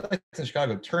 The street lights in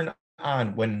Chicago turn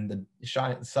on when the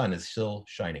sun is still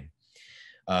shining.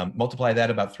 Multiply that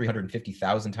about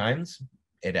 350,000 times,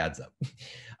 it adds up.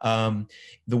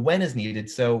 The when is needed,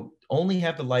 so only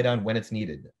have the light on when it's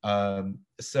needed.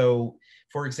 So,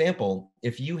 for example,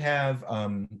 if you have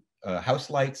house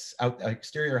lights,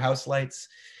 exterior house lights,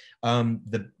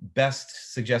 the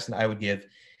best suggestion I would give,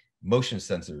 motion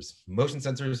sensors. Motion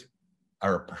sensors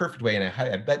are a perfect way, and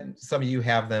I bet some of you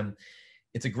have them.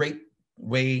 It's a great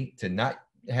way to not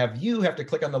have you have to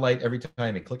click on the light every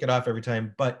time and click it off every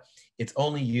time, but it's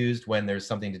only used when there's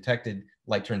something detected,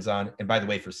 light turns on. And by the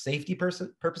way, for safety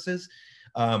purposes,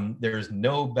 there's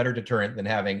no better deterrent than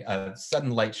having a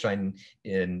sudden light shine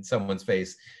in someone's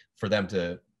face for them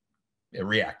to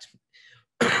react.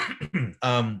 And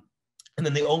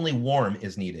then the only warm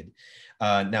is needed.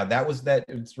 Now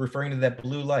it's referring to that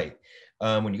blue light.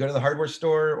 When you go to the hardware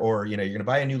store, or you're going to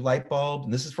buy a new light bulb,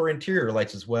 and this is for interior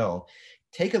lights as well,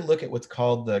 take a look at what's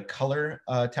called the color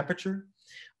temperature.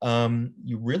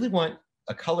 You really want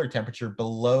a color temperature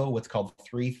below what's called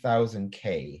 3000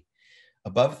 K.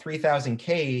 Above 3000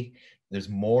 K, there's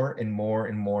more and more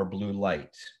and more blue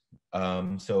light.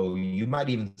 So you might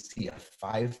even see a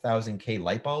 5000 K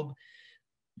light bulb.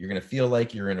 You're going to feel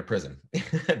like you're in a prison.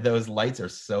 Those lights are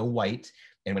so white.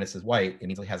 And when it says white, it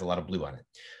means it has a lot of blue on it.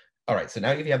 All right, so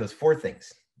now if you have those four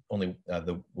things, only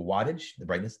the wattage, the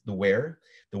brightness, the where,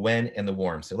 the when, and the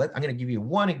warm. So I'm going to give you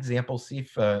one example. See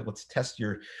if let's test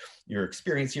your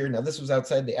experience here. Now, this was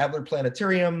outside the Adler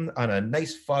Planetarium on a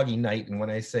nice foggy night. And when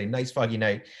I say nice foggy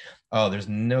night, oh, there's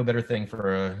no better thing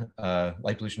for a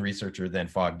light pollution researcher than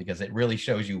fog, because it really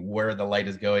shows you where the light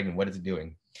is going and what it's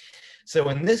doing. So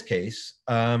in this case,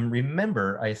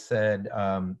 remember I said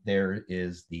there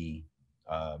is the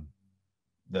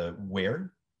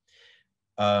where.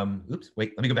 Oops,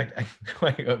 wait, let me go back.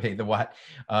 Okay, the what.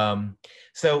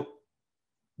 So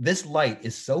this light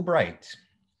is so bright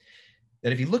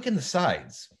that if you look in the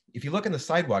sides, if you look in the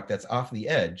sidewalk that's off the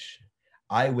edge,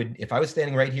 if I was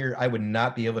standing right here, I would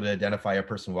not be able to identify a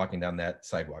person walking down that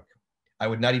sidewalk. I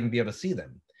would not even be able to see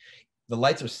them. The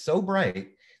lights are so bright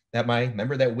that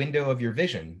remember that window of your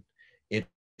vision, it's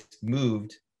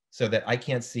moved so that I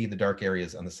can't see the dark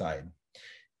areas on the side.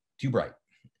 Too bright.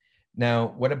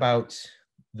 Now, what about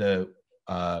the,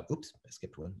 oops, I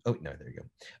skipped one. Oh, no, there you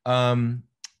go.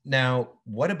 Now,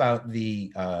 what about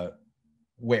the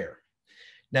where?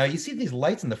 Now, you see these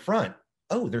lights in the front.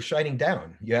 Oh, they're shining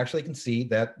down. You actually can see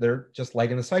that they're just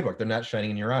lighting the sidewalk. They're not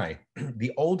shining in your eye.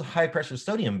 The old high pressure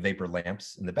sodium vapor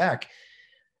lamps in the back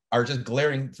are just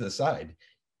glaring to the side.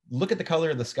 Look at the color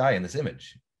of the sky in this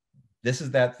image. This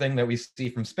is that thing that we see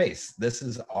from space. This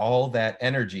is all that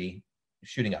energy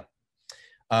shooting up.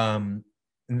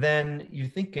 Then you're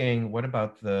thinking, what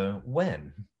about the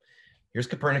when? Here's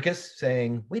Copernicus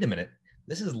saying, wait a minute,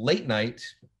 this is late night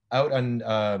out on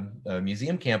a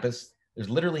museum campus. There's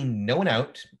literally no one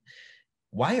out.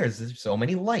 Why are there so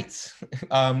many lights?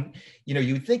 You know,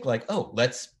 you would think like, oh,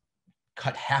 let's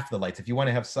cut half the lights. If you want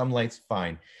to have some lights,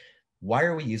 fine. Why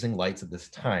are we using lights at this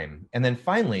time? And then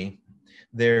finally,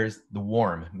 there's the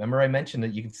warm. Remember I mentioned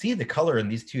that you can see the color in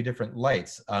these two different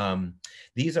lights.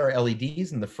 These are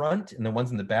LEDs in the front, and the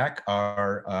ones in the back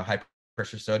are high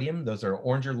pressure sodium. Those are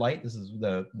oranger light. This is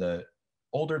the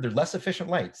older, they're less efficient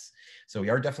lights. So we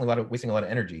are definitely wasting a lot of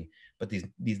energy. But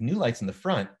these new lights in the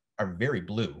front are very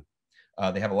blue.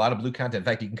 They have a lot of blue content. In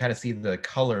fact, you can kind of see the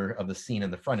color of the scene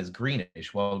in the front is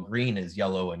greenish. While green is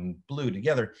yellow and blue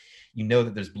together, you know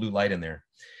that there's blue light in there.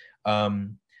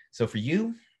 So for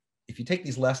you, if you take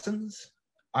these lessons,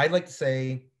 I'd like to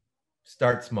say,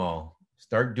 start small,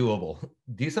 start doable,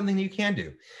 do something that you can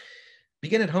do,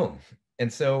 begin at home.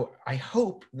 And so I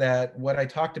hope that what I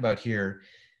talked about here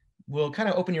will kind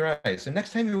of open your eyes. So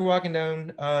next time you're walking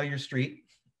down your street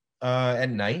at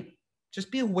night, just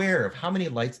be aware of how many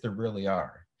lights there really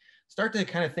are. Start to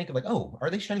kind of think of like, oh, are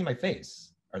they shining my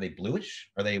face? Are they bluish?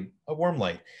 Are they a warm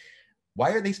light?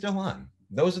 Why are they still on?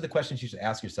 Those are the questions you should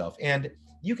ask yourself. And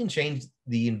you can change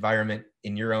the environment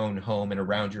in your own home and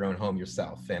around your own home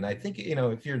yourself. And I think, you know,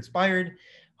 if you're inspired,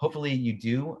 hopefully you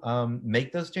do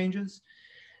make those changes.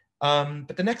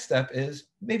 But the next step is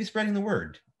maybe spreading the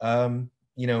word.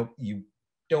 You know, you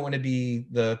don't want to be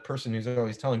the person who's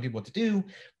always telling people what to do,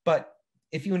 but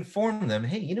if you inform them,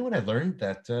 hey, you know what I learned?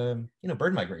 That, you know,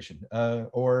 bird migration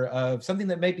or something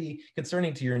that may be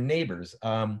concerning to your neighbors,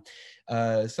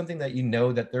 something that you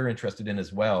know that they're interested in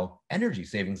as well, energy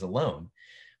savings alone.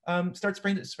 Start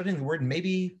spreading the word, and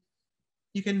maybe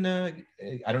you can, I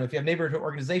don't know if you have neighborhood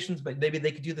organizations, but maybe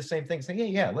they could do the same thing, saying, hey,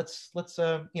 yeah, let's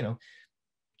you know,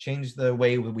 change the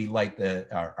way we light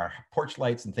our porch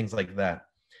lights and things like that.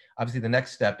 Obviously, the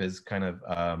next step is kind of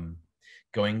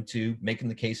going to making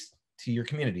the case to your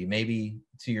community, maybe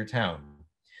to your town.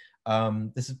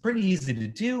 This is pretty easy to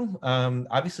do.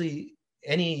 Obviously,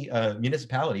 any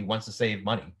municipality wants to save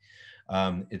money.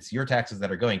 It's your taxes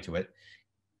that are going to it.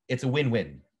 It's a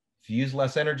win-win. If you use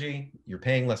less energy, you're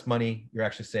paying less money, you're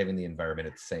actually saving the environment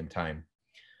at the same time.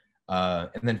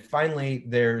 And then finally,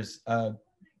 there's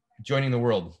joining the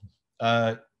world.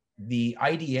 The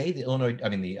IDA, the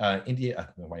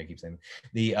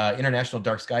International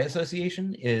Dark Sky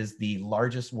Association is the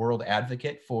largest world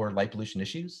advocate for light pollution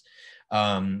issues.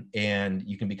 And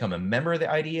you can become a member of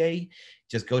the IDA.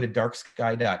 Just go to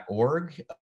darksky.org.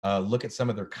 Look at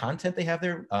some of their content they have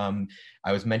there.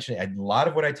 I was mentioning a lot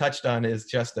of what I touched on is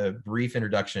just a brief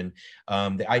introduction.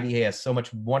 The IDA has so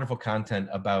much wonderful content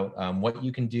about what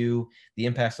you can do, the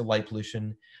impacts of light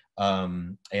pollution,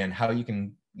 and how you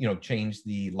can, you know, change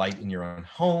the light in your own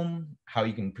home, how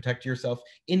you can protect yourself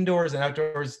indoors and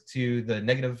outdoors to the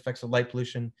negative effects of light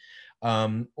pollution.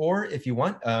 Or if you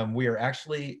want, we are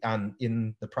actually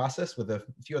in the process with a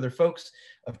few other folks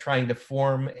of trying to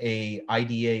form a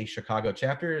IDA Chicago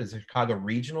chapter, as a Chicago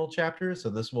regional chapter. So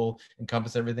this will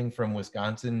encompass everything from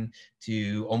Wisconsin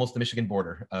to almost the Michigan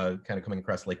border, kind of coming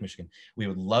across Lake Michigan. We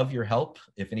would love your help.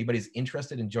 If anybody's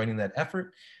interested in joining that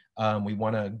effort, we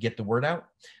want to get the word out.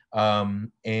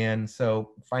 And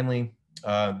so finally,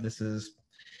 This is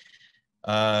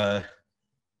our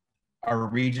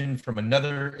region from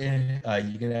another,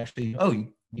 you can actually, oh,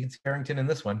 you can see Barrington in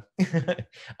this one.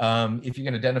 If you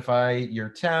can identify your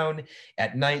town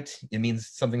at night, it means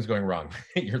something's going wrong.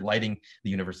 You're lighting the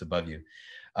universe above you.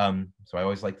 So I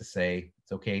always like to say,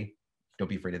 it's okay, don't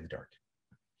be afraid of the dark.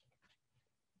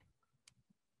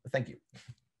 Thank you.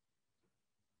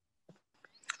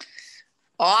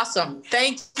 Awesome.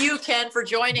 Thank you, Ken, for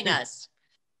joining us.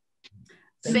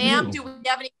 Sam, do we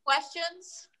have any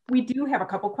questions? We do have a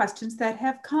couple questions that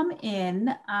have come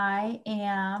in. I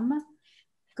am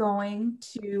going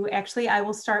to, actually, I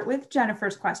will start with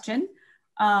Jennifer's question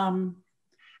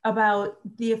about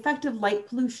the effect of light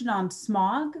pollution on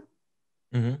smog.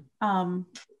 Mm-hmm.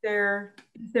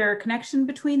 Is there a connection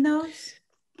between those?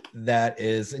 That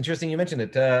is interesting you mentioned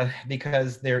it,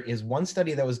 because there is one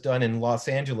study that was done in Los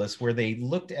Angeles where they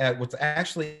looked at what's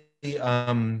actually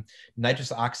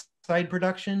nitrous oxide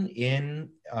production in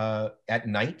at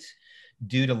night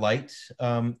due to light,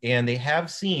 and they have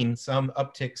seen some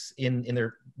upticks in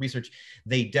their research.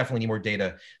 They definitely need more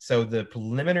data. So the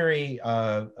preliminary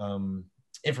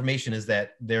information is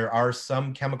that there are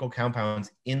some chemical compounds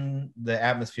in the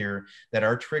atmosphere that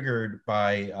are triggered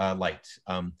by light.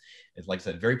 It's, like I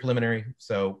said, very preliminary,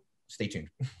 so stay tuned.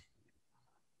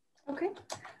 Okay,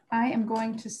 I am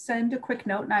going to send a quick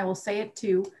note, and I will say it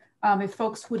too. If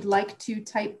folks would like to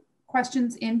type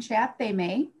questions in chat, they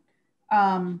may.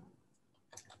 And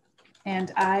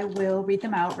I will read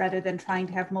them out rather than trying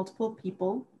to have multiple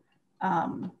people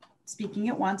speaking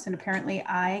at once. And apparently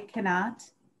I cannot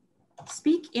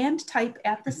speak and type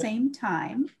at the same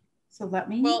time. So let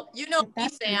me. Well, you know me,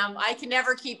 Sam, I can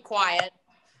never keep quiet.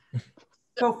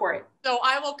 Go for it. So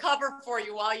I will cover for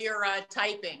you while you're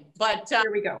typing. But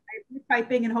here we go. I'm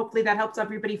typing, and hopefully that helps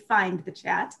everybody find the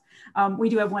chat. We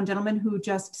do have one gentleman who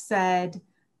just said,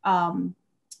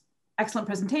 excellent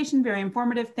presentation, very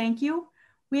informative, thank you.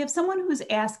 We have someone who's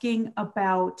asking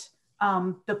about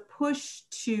the push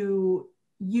to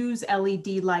use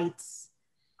LED lights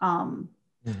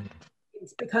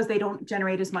because they don't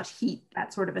generate as much heat,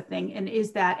 that sort of a thing. And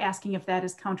is that asking if that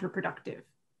is counterproductive?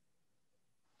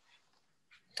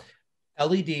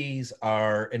 LEDs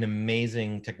are an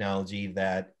amazing technology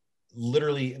that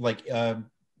literally, like,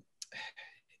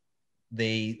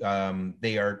 they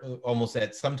are almost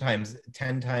at sometimes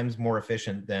 10 times more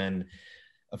efficient than,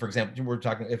 for example, we're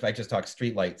talking, if I just talk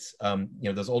street lights, you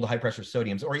know, those old high pressure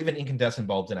sodiums, or even incandescent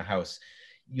bulbs in a house,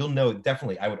 you'll know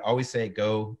definitely, I would always say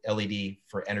go LED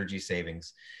for energy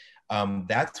savings.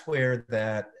 That's where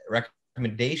that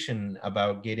recommendation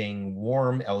about getting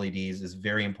warm LEDs is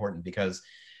very important, because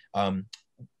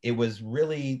it was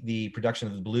really the production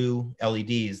of the blue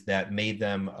LEDs that made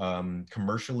them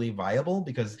commercially viable,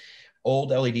 because old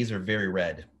LEDs are very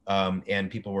red.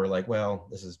 And people were like, well,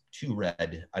 this is too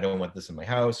red. I don't want this in my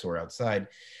house or outside.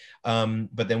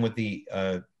 But then with the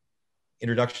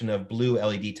introduction of blue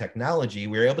LED technology,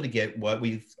 we were able to get what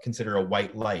we consider a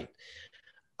white light.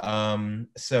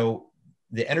 So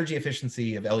the energy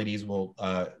efficiency of LEDs will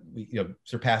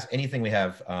surpass anything we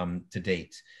have to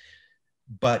date.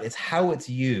 But it's how it's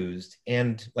used,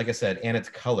 and like I said, and its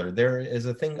color. There is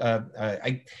a thing,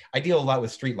 I deal a lot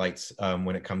with streetlights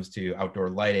when it comes to outdoor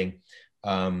lighting,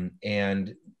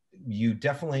 and you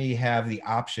definitely have the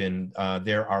option.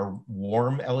 There are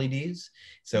warm LEDs.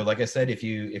 So like I said, if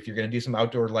you're gonna do some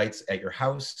outdoor lights at your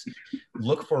house,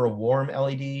 look for a warm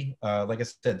LED. Like I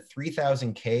said,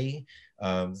 3000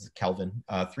 Kelvin,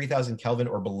 3000 Kelvin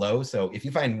or below. So if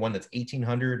you find one that's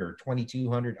 1800 or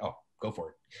 2200, oh, go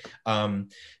for it.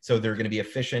 So they're going to be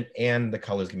efficient, and the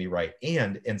color is going to be right.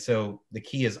 And so the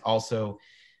key is also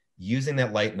using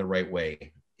that light in the right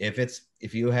way.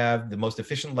 If you have the most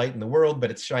efficient light in the world, but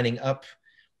it's shining up,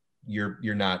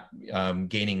 you're not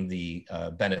gaining the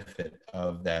benefit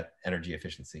of that energy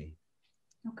efficiency.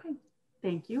 Okay,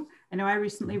 thank you. I know I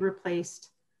recently replaced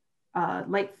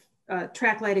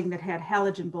track lighting that had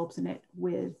halogen bulbs in it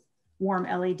with warm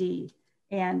LED.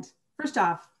 And first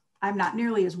off, I'm not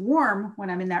nearly as warm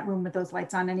when I'm in that room with those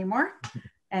lights on anymore,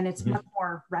 and it's much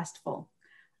more restful.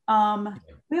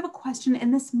 We have a question,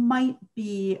 and this might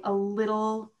be a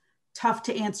little tough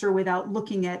to answer without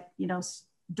looking at,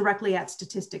 directly at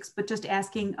statistics, but just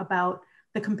asking about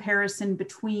the comparison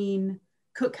between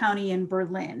Cook County and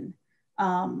Berlin.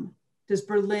 Does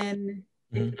Berlin,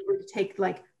 if you were to take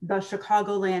like the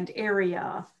Chicagoland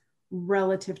area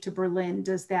relative to Berlin,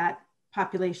 does that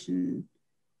population,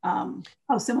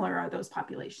 how similar are those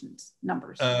populations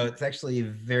numbers? It's actually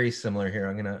very similar here.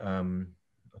 I'm gonna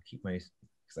I'll keep my,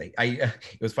 because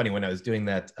it was funny when I was doing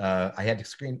that, I had to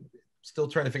still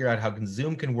trying to figure out how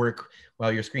Zoom can work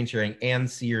while you're screen sharing and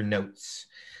see your notes.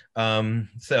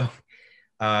 So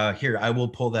here, I will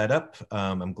pull that up.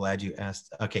 I'm glad you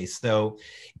asked. Okay, so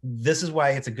this is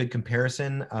why it's a good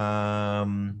comparison.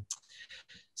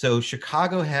 So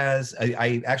Chicago has,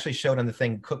 I actually showed on the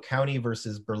thing, Cook County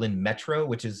versus Berlin Metro,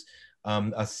 which is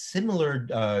a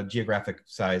similar geographic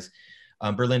size.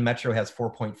 Berlin Metro has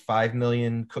 4.5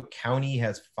 million. Cook County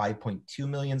has 5.2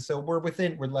 million. So we're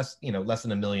less, less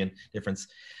than a million difference.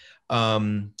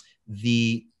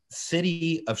 The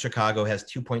city of Chicago has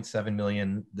 2.7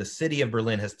 million. The city of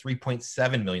Berlin has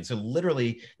 3.7 million. So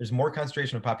literally there's more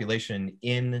concentration of population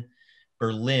in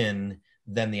Berlin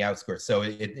than the outskirts. So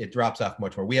it drops off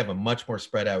much more. We have a much more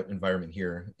spread out environment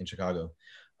here in Chicago.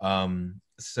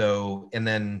 So, and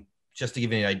then just to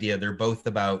give you an idea, they're both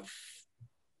about,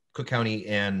 Cook County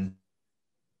and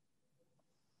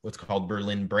what's called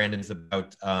Berlin Brandon is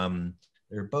about,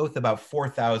 they're both about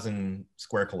 4,000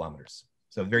 square kilometers.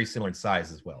 So very similar in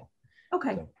size as well.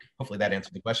 Okay. So hopefully that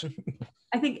answered the question.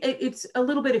 I think it's a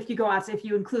little bit, if you go out, if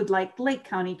you include like Lake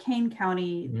County, Kane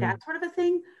County, that sort of a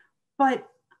thing. But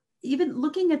even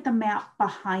looking at the map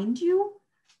behind you,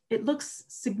 it looks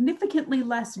significantly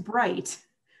less bright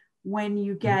when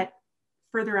you get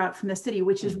further out from the city,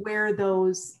 which is where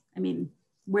those,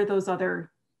 where those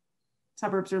other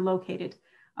suburbs are located.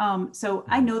 So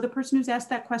I know the person who's asked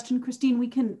that question,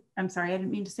 Christine, I'm sorry, I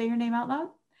didn't mean to say your name out loud.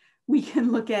 We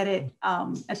can look at it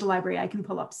at the library. I can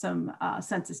pull up some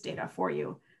census data for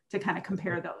you to kind of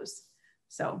compare those.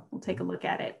 So we'll take a look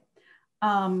at it.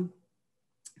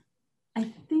 I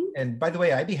think. And by the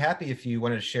way, I'd be happy if you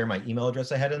wanted to share my email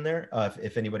address I had in there.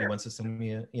 If anybody wants to send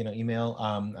me a email,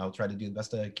 I'll try to do the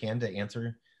best I can to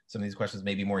answer some of these questions,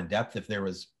 maybe more in depth if there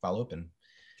was follow-up. And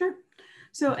sure.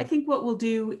 So I think what we'll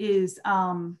do is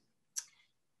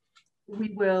we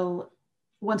will,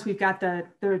 once we've got the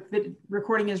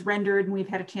recording is rendered and we've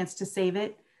had a chance to save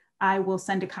it, I will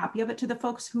send a copy of it to the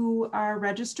folks who are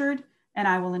registered, and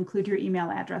I will include your email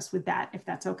address with that, if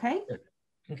that's okay.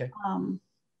 Okay.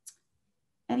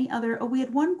 Any other, we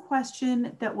had one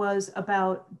question that was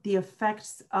about the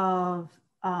effects of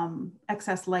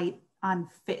excess light on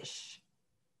fish.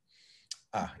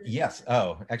 Yes.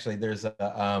 Oh, actually, there's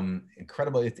a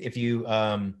incredible. If you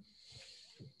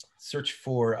search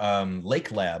for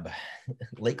Lake Lab,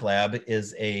 Lake Lab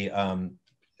is an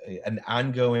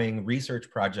ongoing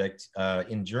research project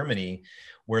in Germany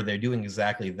where they're doing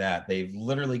exactly that. They've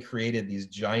literally created these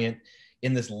giant,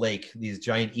 in this lake, these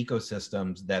giant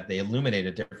ecosystems that they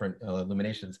illuminated different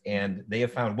illuminations, and they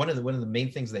have found one of the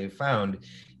main things they've found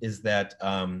is that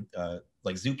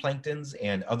like zooplanktons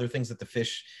and other things that the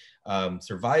fish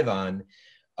survive on,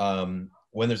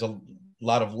 when there's a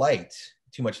lot of light,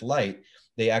 too much light,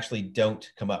 they actually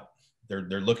don't come up.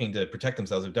 They're looking to protect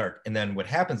themselves in the dark. And then what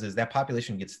happens is that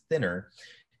population gets thinner.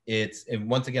 And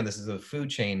once again, this is a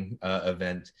food chain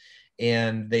event,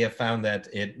 and they have found that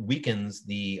it weakens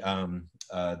the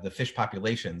fish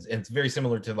populations. And it's very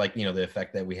similar to the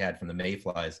effect that we had from the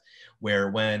mayflies,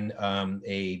 where when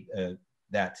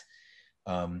that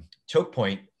choke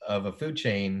point of a food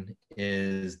chain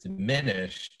is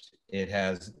diminished, it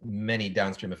has many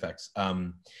downstream effects.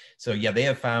 So yeah, they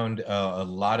have found a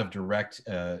lot of direct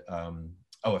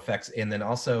effects. And then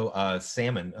also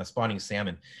salmon, spawning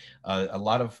salmon. A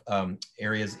lot of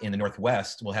areas in the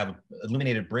Northwest will have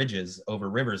illuminated bridges over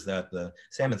rivers that the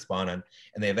salmon spawn on.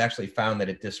 And they have actually found that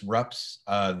it disrupts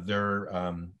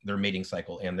their mating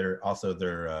cycle and their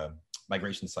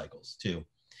migration cycles too.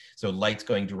 So light's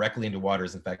going directly into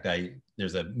waters. In fact,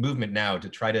 there's a movement now to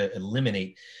try to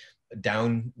eliminate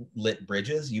downlit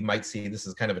bridges. You might see this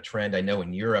is kind of a trend I know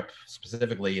in Europe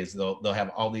specifically, is they'll have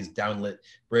all these downlit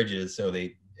bridges, so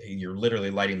you're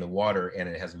literally lighting the water, and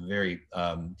it has very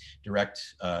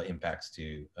direct impacts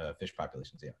to fish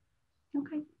populations. Yeah.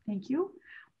 Okay, thank you.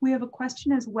 We have a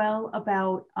question as well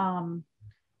about on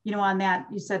that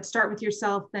you said start with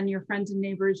yourself, then your friends and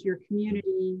neighbors, your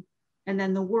community, and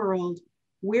then the world.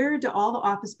 Where do all the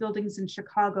office buildings in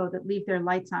Chicago that leave their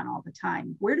lights on all the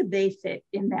time, where do they fit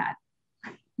in that?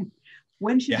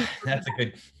 When should that's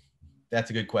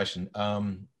a good question.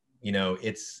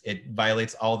 It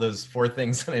violates all those four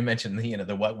things that I mentioned,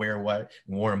 the what, where, what,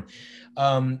 warm.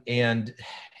 And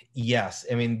yes,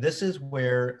 this is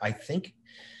where I think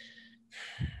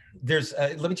there's,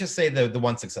 let me just say the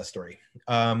one success story.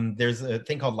 There's a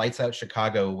thing called Lights Out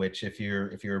Chicago, which if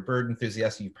you're a bird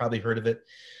enthusiast, you've probably heard of it.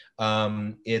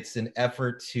 It's an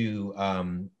effort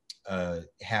to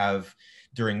have,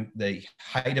 during the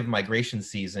height of migration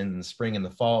season in the spring and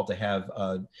the fall, to have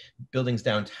buildings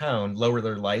downtown lower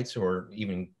their lights or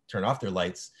even turn off their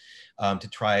lights to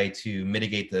try to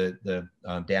mitigate the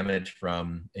damage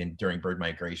during bird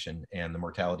migration and the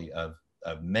mortality of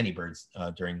many birds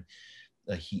during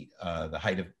the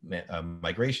height of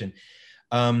migration.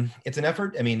 It's an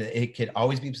effort. I mean, it could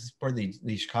always be supported.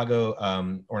 The Chicago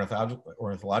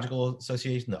Ornithological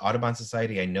Association, the Audubon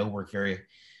Society, I know work very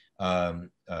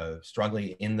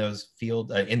strongly in those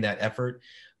field in that effort.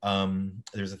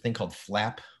 There's a thing called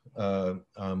FLAP,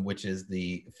 which is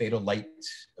the Fatal Light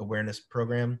Awareness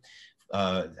Program.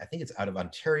 I think it's out of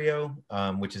Ontario,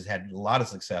 which has had a lot of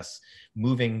success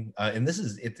moving. And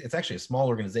it's actually a small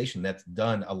organization that's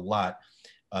done a lot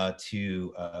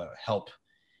to help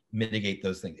mitigate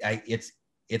those things.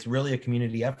 It's really a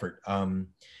community effort. You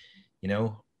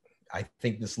know, I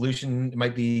think the solution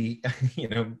might be, you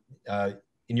know,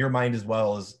 in your mind as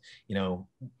well as, you know,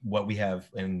 what we have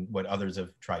and what others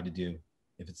have tried to do,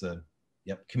 if it's a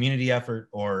community effort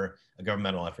or a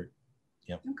governmental effort.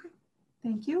 Yep. Okay,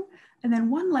 thank you. And then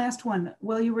one last one.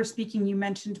 While you were speaking, you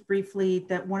mentioned briefly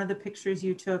that one of the pictures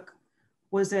you took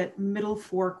was at Middle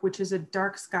Fork, which is a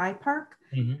dark sky park.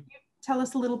 Mm-hmm. Can you tell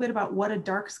us a little bit about what a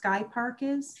dark sky park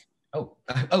is? Oh,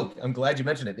 I'm glad you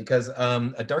mentioned it, because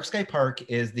a dark sky park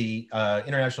is the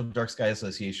International Dark Sky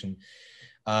Association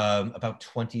about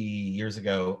 20 years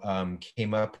ago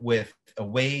came up with a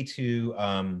way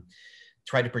to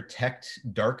try to protect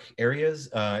dark areas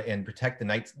and protect the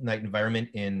night environment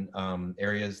in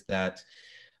areas that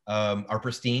are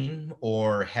pristine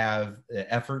or have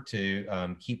the effort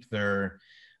to keep their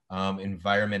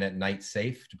environment at night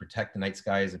safe, to protect the night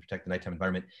skies and protect the nighttime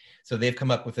environment. So they've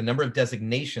come up with a number of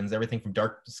designations, everything from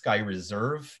dark sky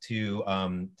reserve to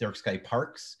dark sky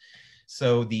parks.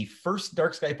 So the first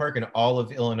dark sky park in all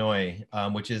of Illinois,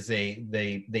 which is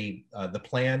the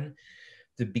plan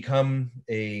to become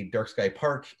a dark sky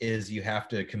park, is you have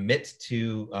to commit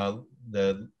to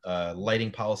the lighting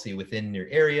policy within your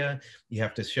area. You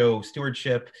have to show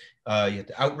stewardship. You have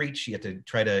to outreach. You have to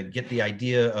try to get the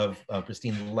idea of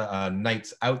pristine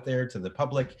nights out there to the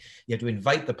public. You have to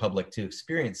invite the public to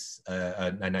experience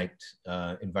a night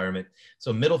environment.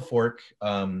 So Middle Fork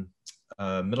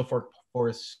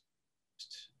Forest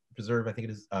Preserve, I think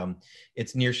it is.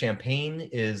 It's near Champaign,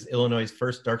 is Illinois'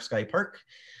 first dark sky park.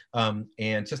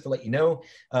 And just to let you know,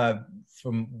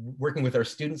 from working with our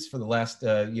students for the last,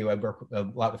 I work a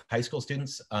lot with high school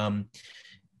students.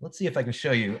 Let's see if I can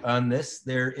show you on this.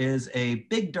 There is a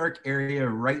big dark area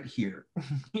right here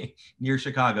near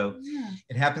Chicago. Yeah.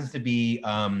 It happens to be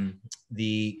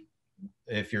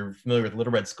if you're familiar with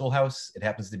Little Red Schoolhouse, it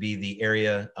happens to be the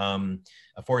area,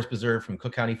 a forest preserve from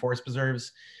Cook County Forest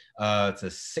Preserves. It's a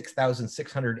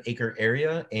 6,600 acre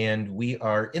area, and we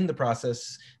are in the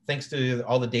process, thanks to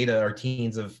all the data our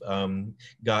teens have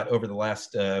got over the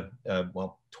last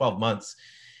 12 months,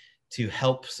 to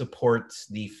help support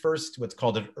the first, what's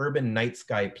called an urban night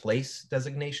sky place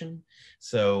designation.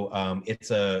 So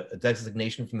it's a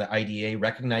designation from the IDA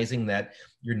recognizing that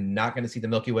you're not going to see the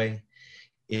Milky Way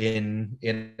in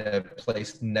a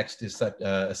place next to such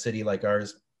a city like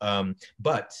ours,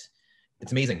 but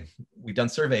it's amazing. We've done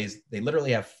surveys. They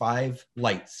literally have 5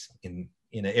 lights in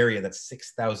an area that's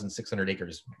 6,600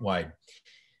 acres wide.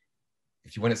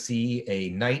 If you want to see a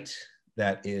night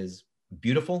that is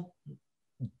beautiful,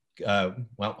 well,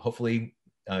 hopefully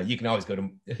you can always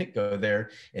go there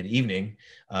in the evening.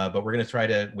 But we're going to try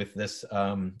to, with this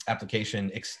application,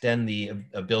 extend the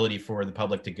ability for the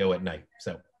public to go at night.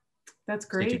 So that's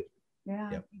great.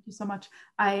 Yeah, yep. Thank you so much.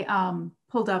 I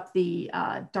pulled up the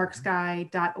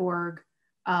darksky.org.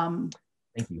 Thank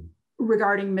you.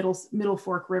 Regarding Middle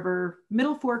Fork River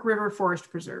Forest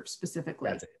Preserve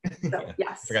specifically. That's it. So,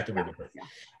 yes. Forgot to read it first. Yeah.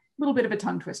 A little bit of a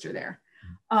tongue twister there.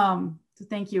 So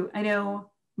thank you. I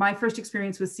know my first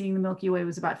experience with seeing the Milky Way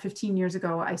was about 15 years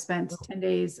ago. I spent 10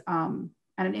 days at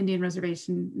an Indian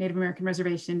reservation, Native American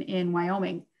reservation in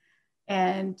Wyoming.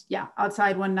 And yeah,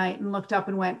 outside one night and looked up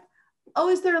and went, oh,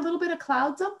 is there a little bit of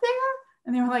clouds up there?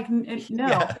 And they were like,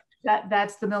 no,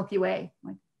 that's the Milky Way. I'm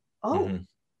like, oh. Mm-hmm.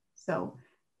 So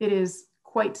it is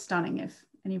quite stunning if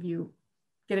any of you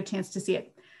get a chance to see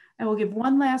it. I will give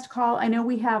one last call. I know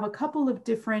we have a couple of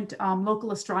different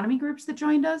local astronomy groups that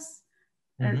joined us.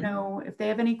 Mm-hmm. I don't know if they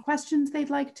have any questions they'd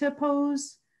like to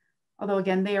pose, although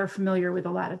again, they are familiar with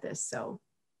a lot of this, so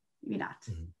maybe not.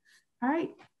 Mm-hmm. All right.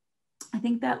 I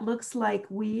think that looks like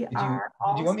we are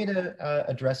all. Did you want me to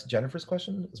address Jennifer's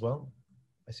question as well?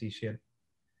 I see she had.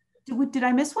 Did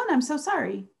I miss one? I'm so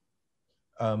sorry.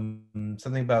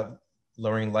 Something about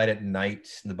lowering light at night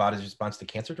and the body's response to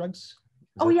cancer drugs.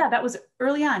 Yeah, that was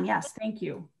early on. Yes, thank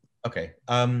you. Okay.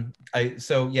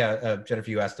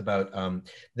 Jennifer, you asked about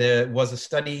there was a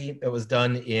study that was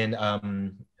done in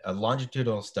a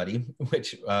longitudinal study,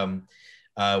 which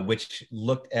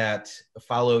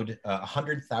followed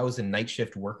 100,000 night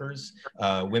shift workers,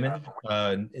 women,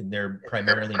 they're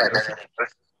primarily nurses,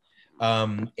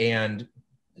 and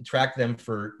tracked them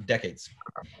for decades.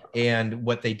 And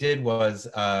what they did was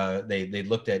they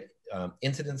looked at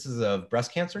incidences of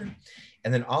breast cancer,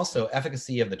 and then also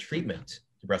efficacy of the treatment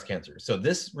to breast cancer. So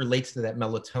this relates to that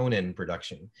melatonin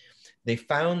production. They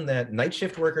found that night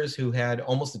shift workers who had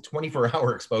almost a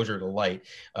 24-hour exposure to light,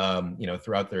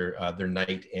 throughout their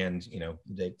night and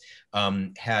day,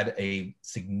 had a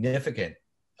significant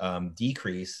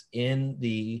decrease in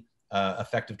the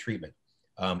effective treatment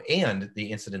and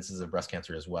the incidences of breast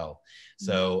cancer as well.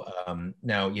 So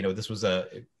now this was a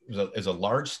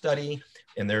large study,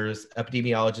 and there's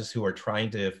epidemiologists who are trying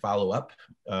to follow up,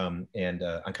 and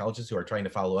oncologists who are trying to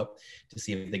follow up to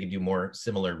see if they can do more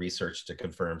similar research to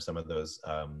confirm some of those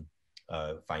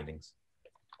findings.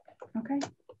 Okay,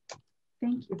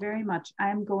 thank you very much.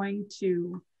 I'm going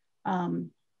to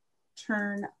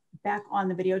turn back on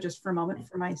the video just for a moment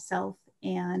for myself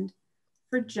and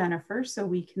for Jennifer, so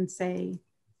we can say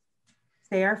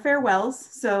our farewells.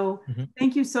 So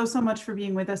thank you so much for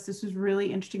being with us. This was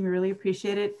really interesting. We really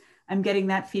appreciate it. I'm getting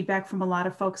that feedback from a lot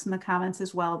of folks in the comments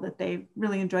as well, that they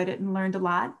really enjoyed it and learned a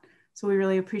lot. So we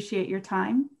really appreciate your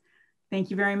time. Thank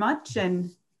you very much.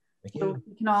 And so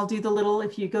you can all do the little,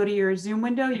 if you go to your Zoom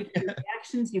window, you can do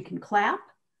reactions, you can clap.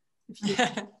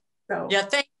 Yeah,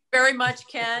 thank you very much,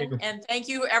 Ken. And thank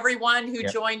you everyone who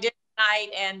joined in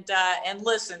tonight and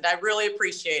listened. I really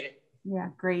appreciate it. Yeah,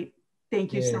 great.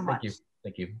 Thank you so much.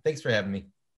 Thank you. Thanks for having me.